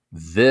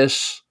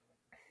this,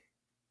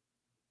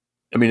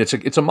 I mean,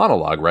 it's a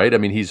monologue, right? I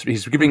mean,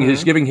 he's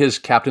giving his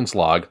captain's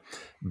log,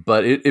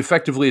 but it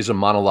effectively is a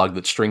monologue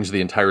that strings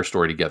the entire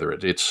story together.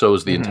 It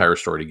sews the entire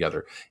story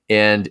together,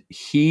 and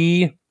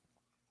he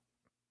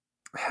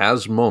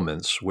has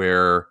moments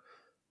where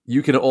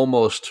you can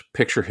almost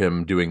picture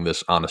him doing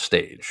this on a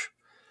stage.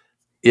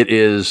 It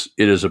is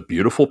a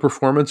beautiful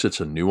performance.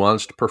 It's a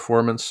nuanced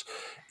performance.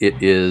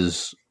 It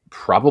is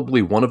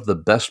probably one of the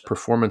best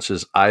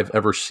performances I've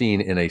ever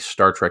seen in a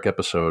Star Trek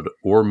episode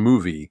or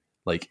movie,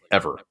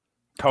 ever.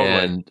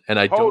 Totally. And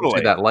I don't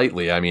say that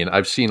lightly. I mean,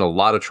 I've seen a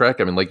lot of Trek.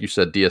 I mean, like you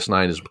said,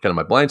 DS9 is kind of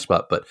my blind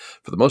spot, but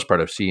for the most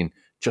part, I've seen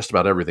just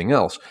about everything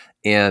else.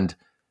 And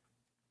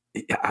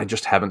I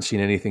just haven't seen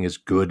anything as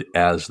good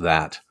as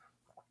that.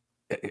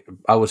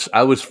 I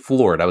was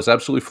floored. I was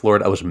absolutely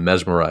floored. I was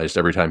mesmerized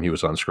every time he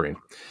was on screen.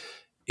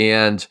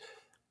 And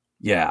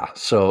yeah,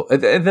 so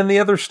and then the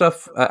other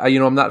stuff,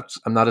 I'm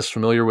not as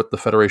familiar with the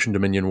Federation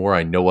Dominion War.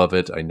 I know of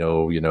it. I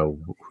know,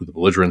 who the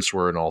belligerents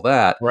were and all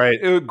that. Right,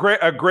 a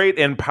great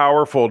and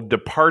powerful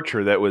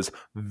departure that was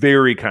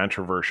very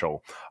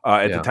controversial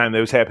at the time that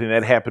was happening.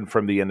 That happened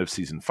from the end of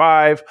season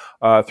 5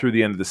 through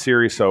the end of the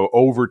series, so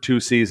over 2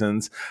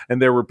 seasons.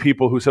 And there were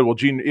people who said, "Well,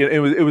 Gene,"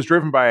 it was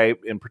driven by,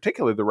 in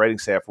particular, the writing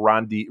staff,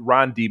 Ron D.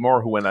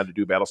 Moore, who went on to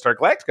do Battlestar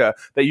Galactica,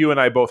 that you and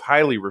I both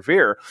highly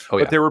revere.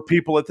 But there were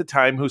people at the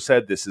time who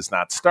said, "This is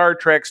not Star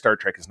Trek. Star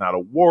Trek is not a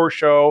war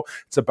show.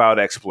 It's about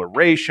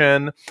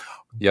exploration."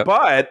 Yep.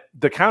 But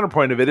the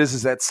counterpoint of it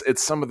is that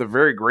it's some of the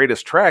very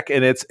greatest Trek,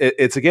 and it's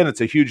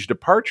a huge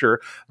departure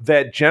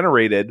that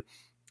generated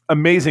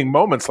amazing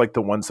moments like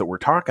the ones that we're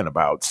talking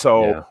about.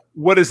 So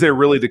what is there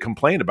really to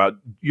complain about?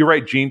 You're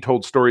right, Gene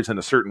told stories in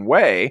a certain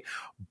way,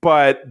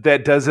 but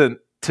that doesn't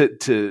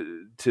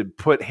to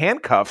put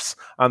handcuffs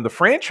on the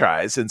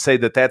franchise and say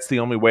that that's the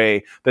only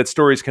way that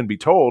stories can be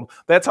told.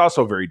 That's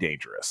also very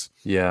dangerous.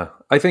 Yeah,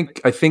 I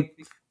think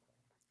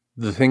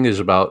the thing is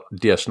about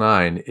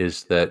DS9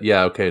 is that,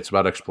 it's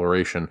about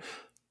exploration,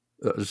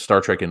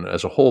 Star Trek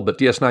as a whole, but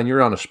DS9,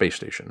 you're on a space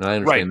station. And I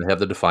understand they have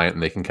the Defiant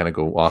and they can kind of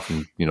go off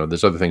and,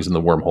 there's other things in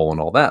the wormhole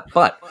and all that.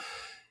 But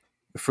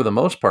for the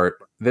most part,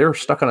 they're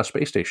stuck on a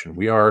space station.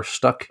 We are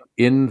stuck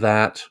in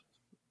that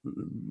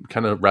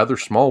kind of rather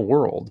small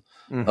world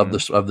of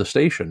the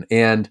station.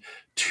 And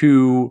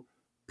to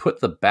put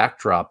the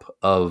backdrop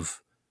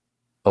of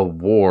a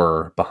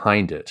war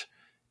behind it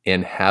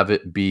and have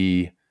it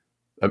be,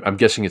 I'm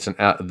guessing it's I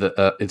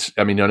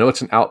know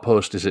it's an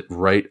outpost. Is it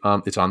right?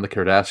 It's on the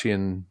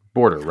Cardassian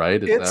border,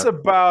 right? It's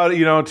about,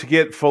 to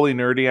get fully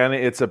nerdy on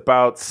it, it's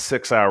about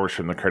 6 hours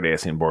from the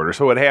Cardassian border.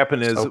 So what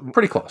happened is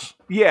pretty close.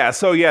 Yeah.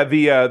 So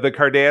the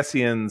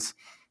Cardassians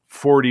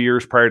 40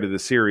 years prior to the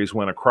series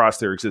went across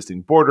their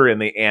existing border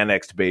and they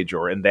annexed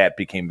Bajor, and that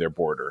became their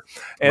border.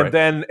 And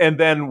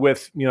then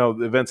with, the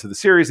events of the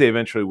series, they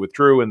eventually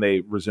withdrew and they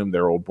resumed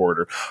their old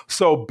border.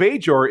 So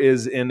Bajor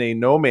is in a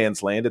no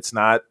man's land. It's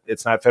not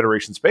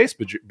Federation space,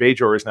 but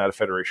Bajor is not a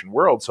Federation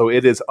world. So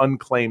it is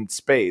unclaimed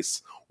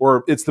space,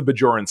 or it's the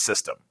Bajoran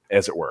system,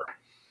 as it were.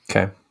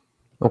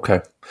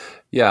 Okay.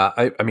 Yeah.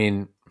 I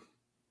mean,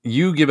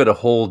 you give it a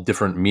whole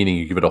different meaning.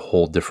 You give it a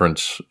whole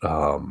different,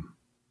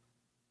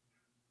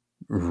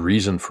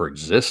 reason for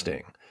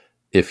existing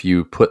if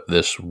you put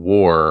this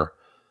war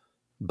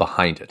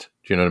behind it.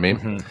 Do you know what I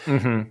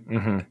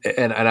mean?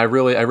 And I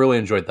really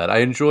enjoyed that. I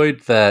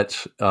enjoyed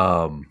that.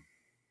 And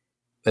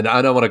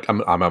I don't want to.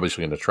 I'm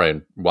obviously going to try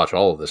and watch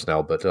all of this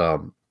now, but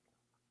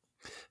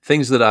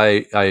things that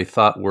I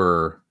thought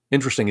were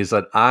interesting is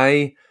that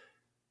I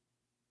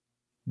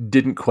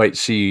didn't quite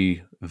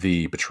see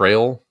the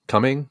betrayal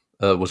coming.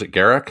 Was it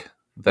Garak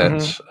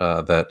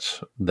that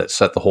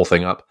set the whole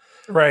thing up?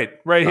 Right.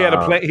 He had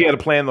a plan. He had a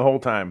plan the whole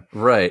time.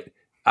 Right.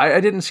 I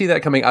didn't see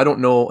that coming. I don't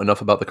know enough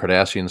about the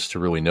Cardassians to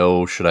really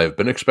know. Should I have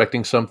been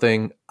expecting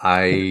something?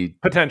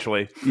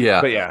 Potentially.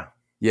 Yeah. But yeah.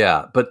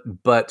 Yeah.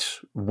 But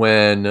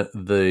when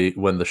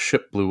the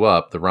ship blew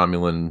up, the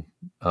Romulan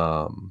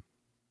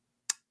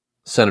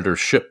senator's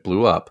ship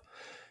blew up,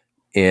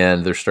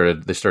 and they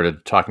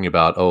started talking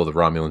about, the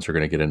Romulans are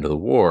going to get into the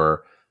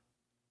war.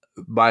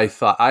 My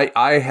thought,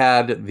 I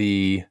had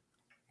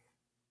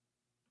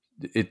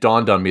it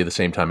dawned on me at the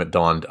same time it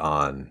dawned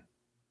on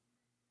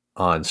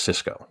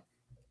Sisko,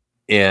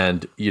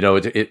 and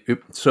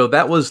so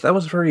that was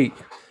pretty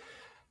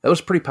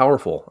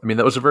powerful. I mean,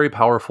 that was a very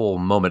powerful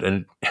moment,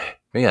 and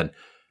man,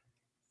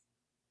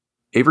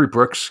 Avery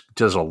Brooks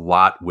does a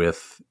lot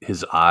with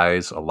his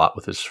eyes, a lot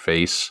with his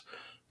face.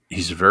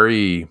 He's a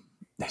very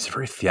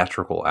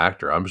theatrical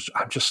actor. I'm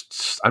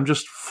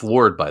just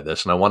floored by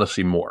this, and I want to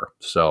see more.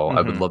 So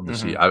I would love to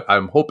see.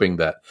 I'm hoping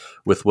that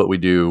with what we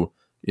do,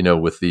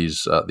 with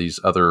these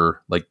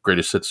other like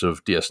greatest hits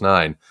of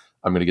DS9,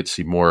 I'm going to get to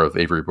see more of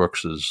Avery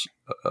Brooks's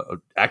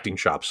acting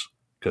chops,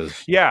 because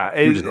he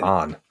was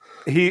on.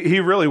 He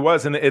really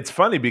was, and it's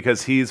funny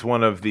because he's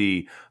one of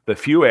the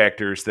few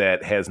actors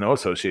that has no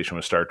association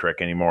with Star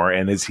Trek anymore,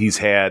 and he's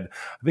had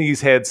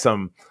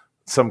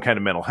some kind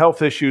of mental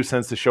health issues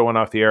since the show went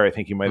off the air. I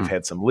think he might have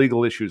had some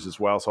legal issues as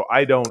well. So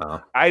I don't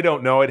know.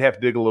 I'd have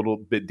to dig a little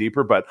bit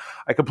deeper, but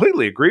I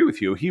completely agree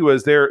with you. He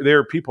was there. There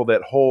are people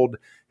that hold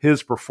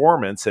his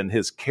performance and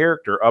his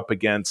character up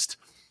against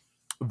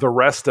the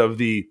rest of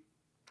the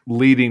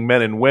leading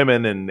men and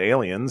women and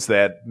aliens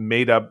that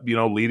made up,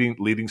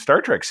 leading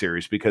Star Trek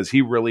series, because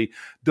he really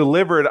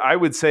delivered, I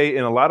would say,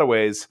 in a lot of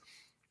ways,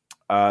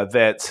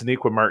 that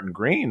Sonequa Martin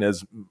Green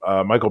as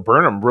Michael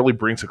Burnham really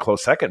brings a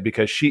close second,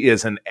 because she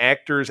is an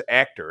actor's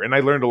actor. And I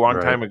learned a long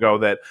time ago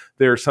that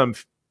there are some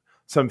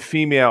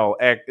female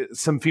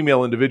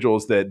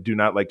individuals that do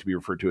not like to be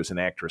referred to as an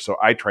actress. So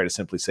I try to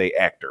simply say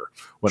actor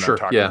when I'm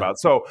talking about.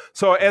 So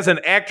as an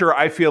actor,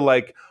 I feel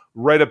like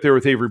right up there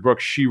with Avery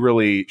Brooks, she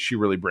really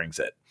brings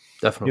it.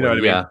 Definitely. You know what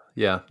I mean?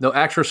 Yeah. No,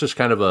 actress is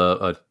kind of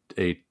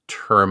a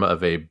term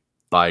of a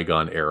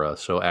bygone era.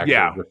 So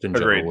actor just in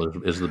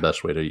general is the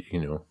best way to,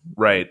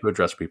 to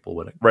address people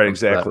when it comes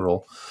to that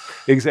role.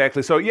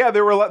 Exactly. So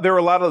there were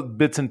a lot of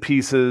bits and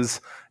pieces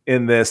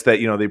in this that,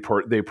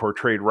 they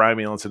portrayed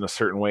Romulans in a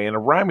certain way, and the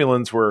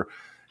Romulans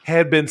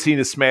had been seen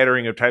a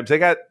smattering of times. They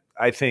got,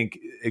 I think,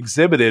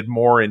 exhibited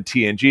more in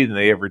TNG than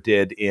they ever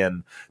did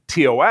in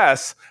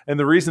TOS. And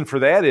the reason for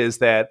that is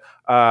that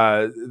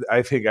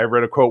I think I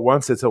read a quote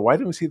once that said, why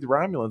do we see the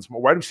Romulans more?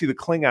 Why do we see the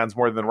Klingons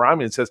more than the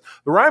Romulans? It says,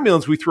 the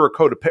Romulans, we threw a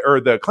coat of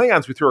the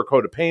Klingons, we threw a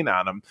coat of paint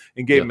on them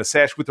and gave them a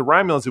sash. With the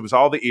Romulans, it was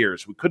all the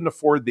ears. We couldn't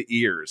afford the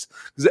ears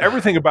because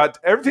everything about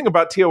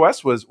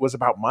TOS was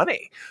about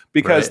money,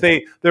 because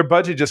their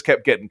budget just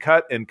kept getting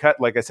cut and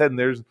cut. Like I said, and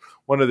there's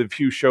one of the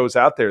few shows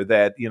out there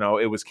that,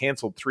 it was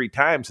canceled 3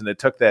 times, and it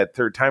took that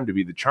third time to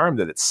be the charm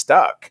that it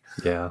stuck.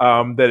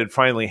 That it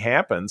finally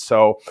happened.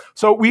 So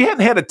we hadn't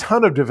had a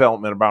ton of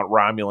development about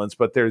Romulans,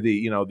 but they're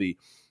the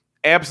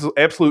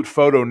absolute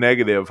photo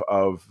negative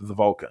of the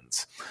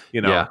Vulcans.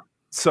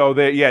 So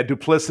they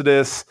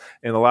duplicitous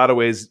in a lot of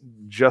ways,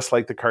 just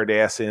like the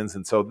Cardassians,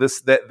 and so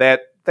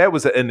that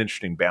was an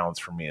interesting balance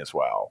for me as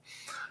well.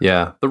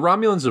 Yeah, the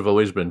Romulans have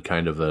always been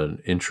kind of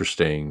an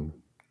interesting.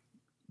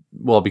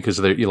 Well, because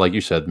they're, like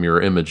you said,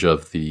 mirror image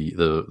of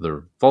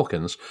the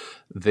Vulcans.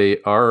 They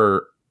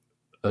are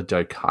a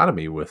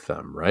dichotomy with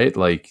them, right?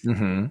 Like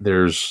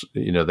there's,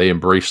 they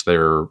embrace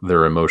their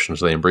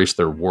emotions, they embrace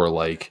their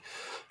warlike,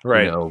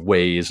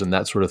 ways and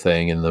that sort of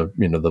thing. And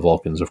the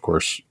Vulcans, of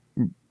course,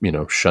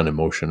 shun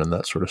emotion and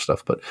that sort of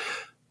stuff.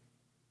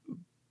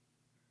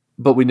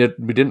 But we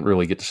didn't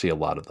really get to see a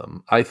lot of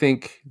them. I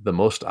think the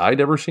most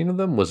I'd ever seen of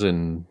them was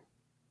in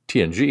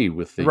TNG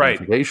with the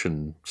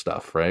unification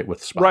stuff, right? With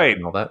Spock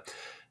and all that.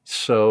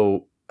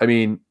 So, I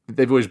mean,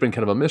 they've always been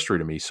kind of a mystery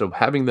to me. So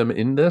having them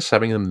in this,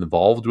 having them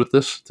involved with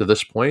this to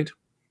this point,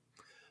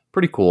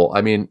 pretty cool.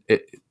 I mean,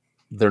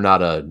 they're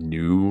not a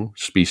new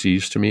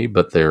species to me,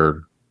 but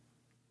they're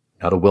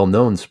not a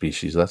well-known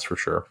species, that's for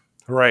sure.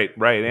 Right.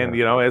 And,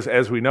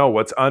 as we know,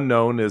 what's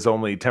unknown is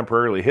only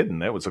temporarily hidden.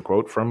 That was a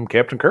quote from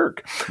Captain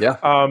Kirk.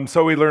 Yeah.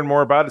 So we learned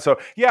more about it. So,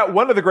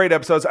 one of the great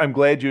episodes. I'm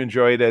glad you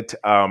enjoyed it.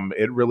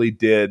 It really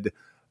did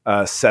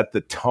set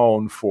the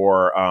tone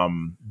for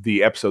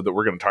the episode that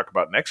we're going to talk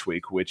about next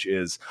week, which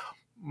is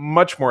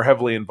much more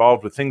heavily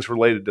involved with things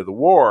related to the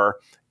war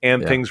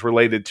and things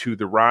related to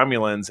the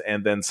Romulans,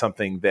 and then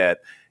something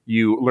that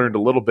you learned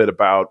a little bit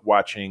about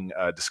watching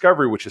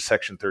Discovery, which is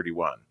Section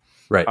 31.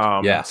 Right.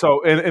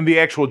 So, and the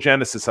actual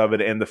genesis of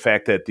it, and the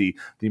fact that the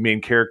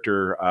main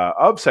character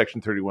of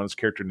Section 31 is a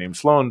character named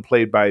Sloan,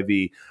 played by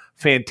the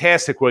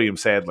fantastic William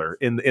Sadler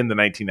in the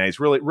 1990s.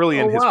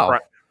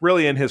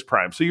 Really in his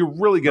prime. So you're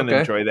really going to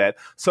enjoy that.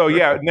 So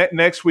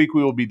next week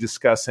we will be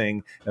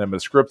discussing, and I'm going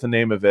to screw up the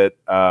name of it,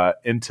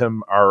 Intim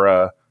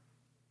Ara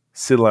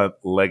Sila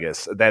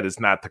Legis. That is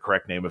not the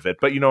correct name of it,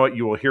 but you know what?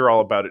 You will hear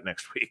all about it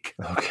next week.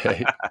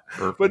 Okay.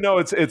 But no,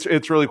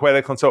 it's really quite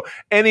excellent. So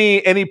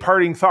any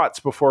parting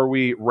thoughts before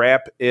we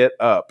wrap it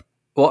up?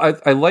 Well,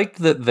 I liked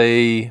that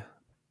the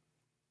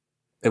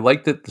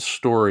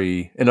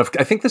story, and I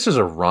think this is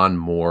a Ron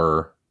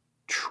Moore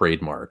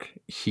trademark.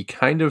 He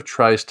kind of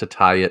tries to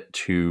tie it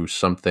to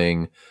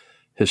something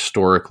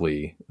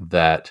historically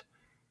that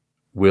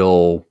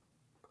will,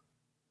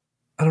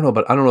 I don't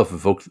know if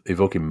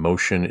evoke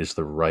emotion is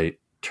the right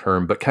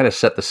term, but kind of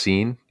set the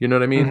scene. You know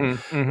what I mean?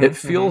 It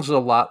feels a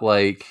lot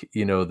like,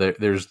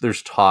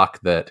 there's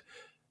talk that,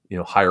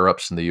 higher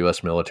ups in the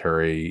U.S.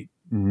 military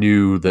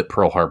knew that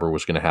Pearl Harbor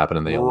was going to happen,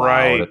 and they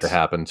allowed it to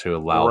happen to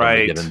allow them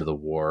to get into the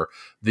war.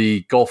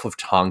 The Gulf of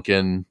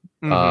Tonkin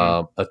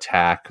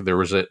attack. There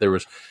was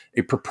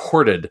a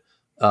purported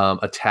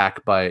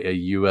attack by a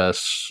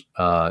U.S.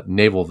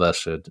 naval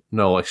vessel.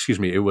 No, excuse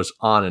me. It was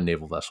on a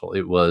naval vessel.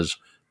 It was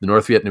the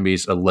North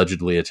Vietnamese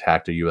allegedly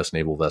attacked a U.S.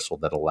 naval vessel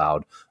that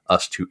allowed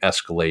us to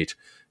escalate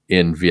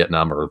in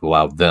Vietnam, or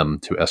allowed them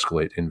to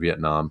escalate in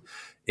Vietnam.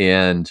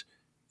 And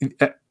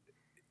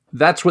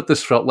that's what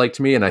this felt like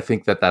to me. And I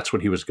think that's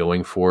what he was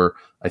going for.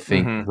 I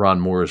think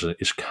Ron Moore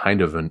is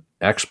kind of an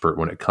expert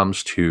when it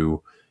comes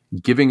to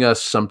giving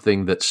us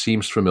something that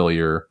seems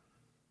familiar,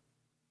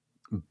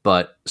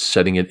 but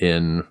setting it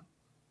in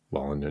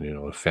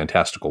a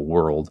fantastical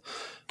world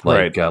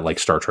like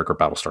Star Trek or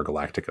Battlestar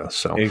Galactica.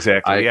 So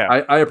exactly,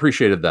 I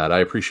appreciated that.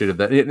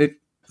 It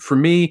for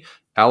me,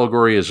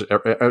 allegory is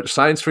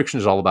science fiction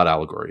is all about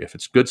allegory. If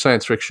it's good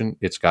science fiction,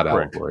 it's got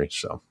allegory.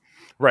 So.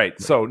 Right.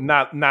 So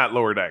not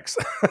Lower Decks.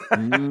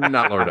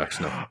 Not Lower Decks,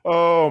 no.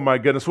 Oh my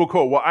goodness. Well,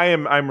 cool. Well,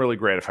 I'm really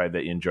gratified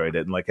that you enjoyed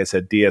it. And like I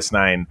said,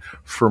 DS9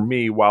 for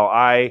me, while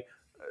I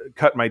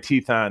cut my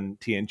teeth on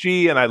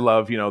TNG and I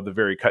love, the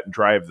very cut and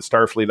dry of the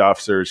Starfleet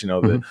officers,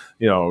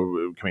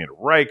 Commander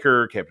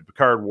Riker, Captain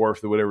Picard,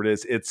 Worf, whatever it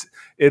is, it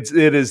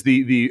is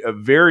the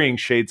varying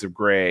shades of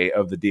gray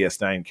of the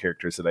DS9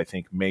 characters that I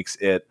think makes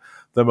it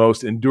the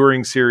most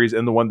enduring series,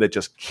 and the one that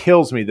just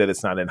kills me that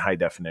it's not in high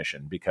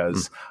definition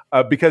because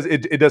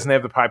it doesn't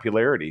have the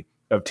popularity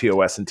of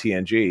TOS and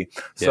TNG.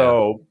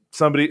 So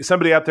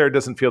somebody out there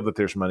doesn't feel that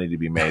there's money to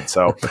be made.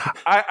 So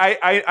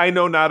I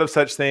know not of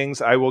such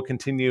things. I will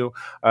continue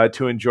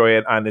to enjoy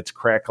it on its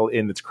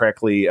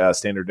crackly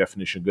standard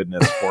definition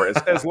goodness for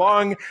as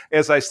long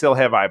as I still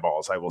have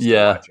eyeballs. I will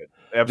still watch it.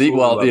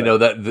 Absolutely.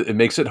 That it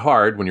makes it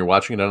hard when you're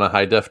watching it on a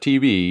high def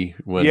TV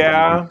when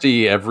you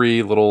see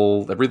every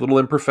little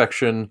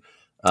imperfection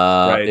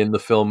in the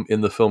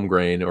film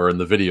grain or in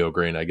the video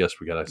grain. I guess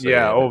we gotta say.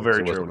 Yeah.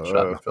 Very true.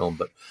 Shot in the film,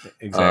 but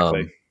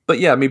exactly. But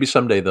yeah, maybe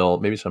someday they'll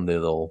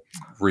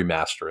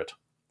remaster it.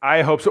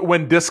 I hope so.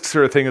 When discs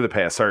are a thing of the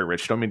past. Sorry,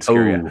 Rich. Don't mean to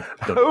scare you.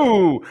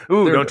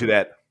 Don't do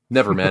that.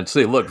 Never, man.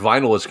 See, look,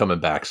 vinyl is coming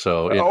back.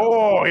 So.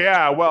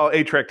 Yeah. Well,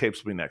 8-track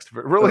tapes will be next.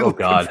 Really?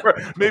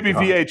 Maybe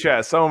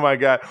VHS. Oh my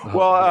God.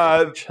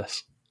 Well,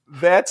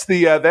 that's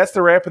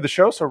the wrap of the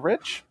show. So,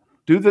 Rich,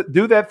 do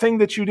that thing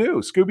that you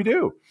do, Scooby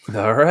Doo.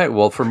 All right.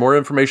 Well, for more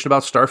information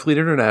about Starfleet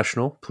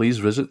International, please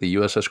visit the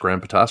USS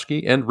Grand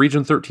Petoskey and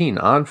Region 13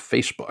 on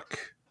Facebook.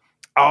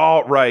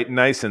 All right.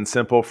 Nice and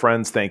simple,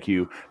 friends. Thank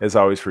you, as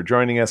always, for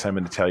joining us. I'm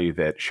going to tell you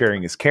that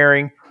sharing is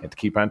caring and to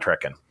keep on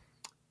trekking.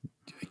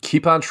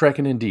 Keep on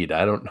trekking, indeed.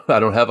 I don't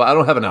have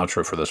an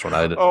outro for this one.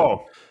 That works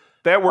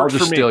for me. I'll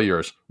just steal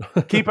yours.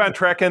 Keep on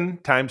trekking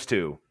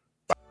 ×2.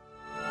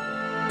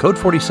 Code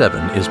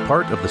 47 is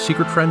part of the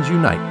Secret Friends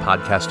Unite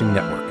podcasting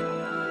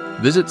network.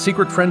 Visit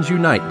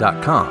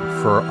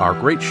secretfriendsunite.com for our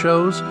great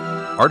shows,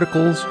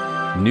 articles,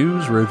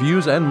 news,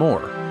 reviews, and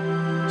more.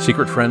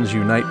 Secret Friends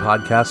Unite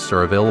podcasts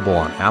are available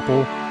on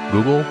Apple,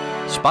 Google,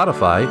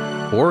 Spotify,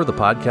 or the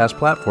podcast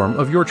platform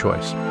of your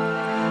choice.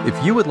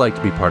 If you would like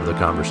to be part of the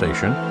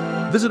conversation,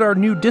 visit our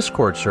new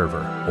Discord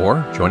server,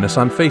 or join us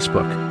on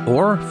Facebook,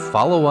 or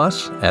follow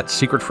us at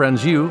Secret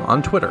Friends U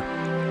on Twitter.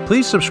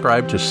 Please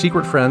subscribe to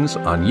Secret Friends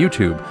on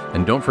YouTube,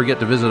 and don't forget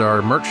to visit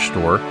our merch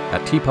store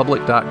at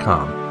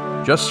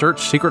tpublic.com. Just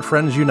search Secret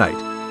Friends Unite.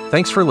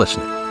 Thanks for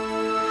listening.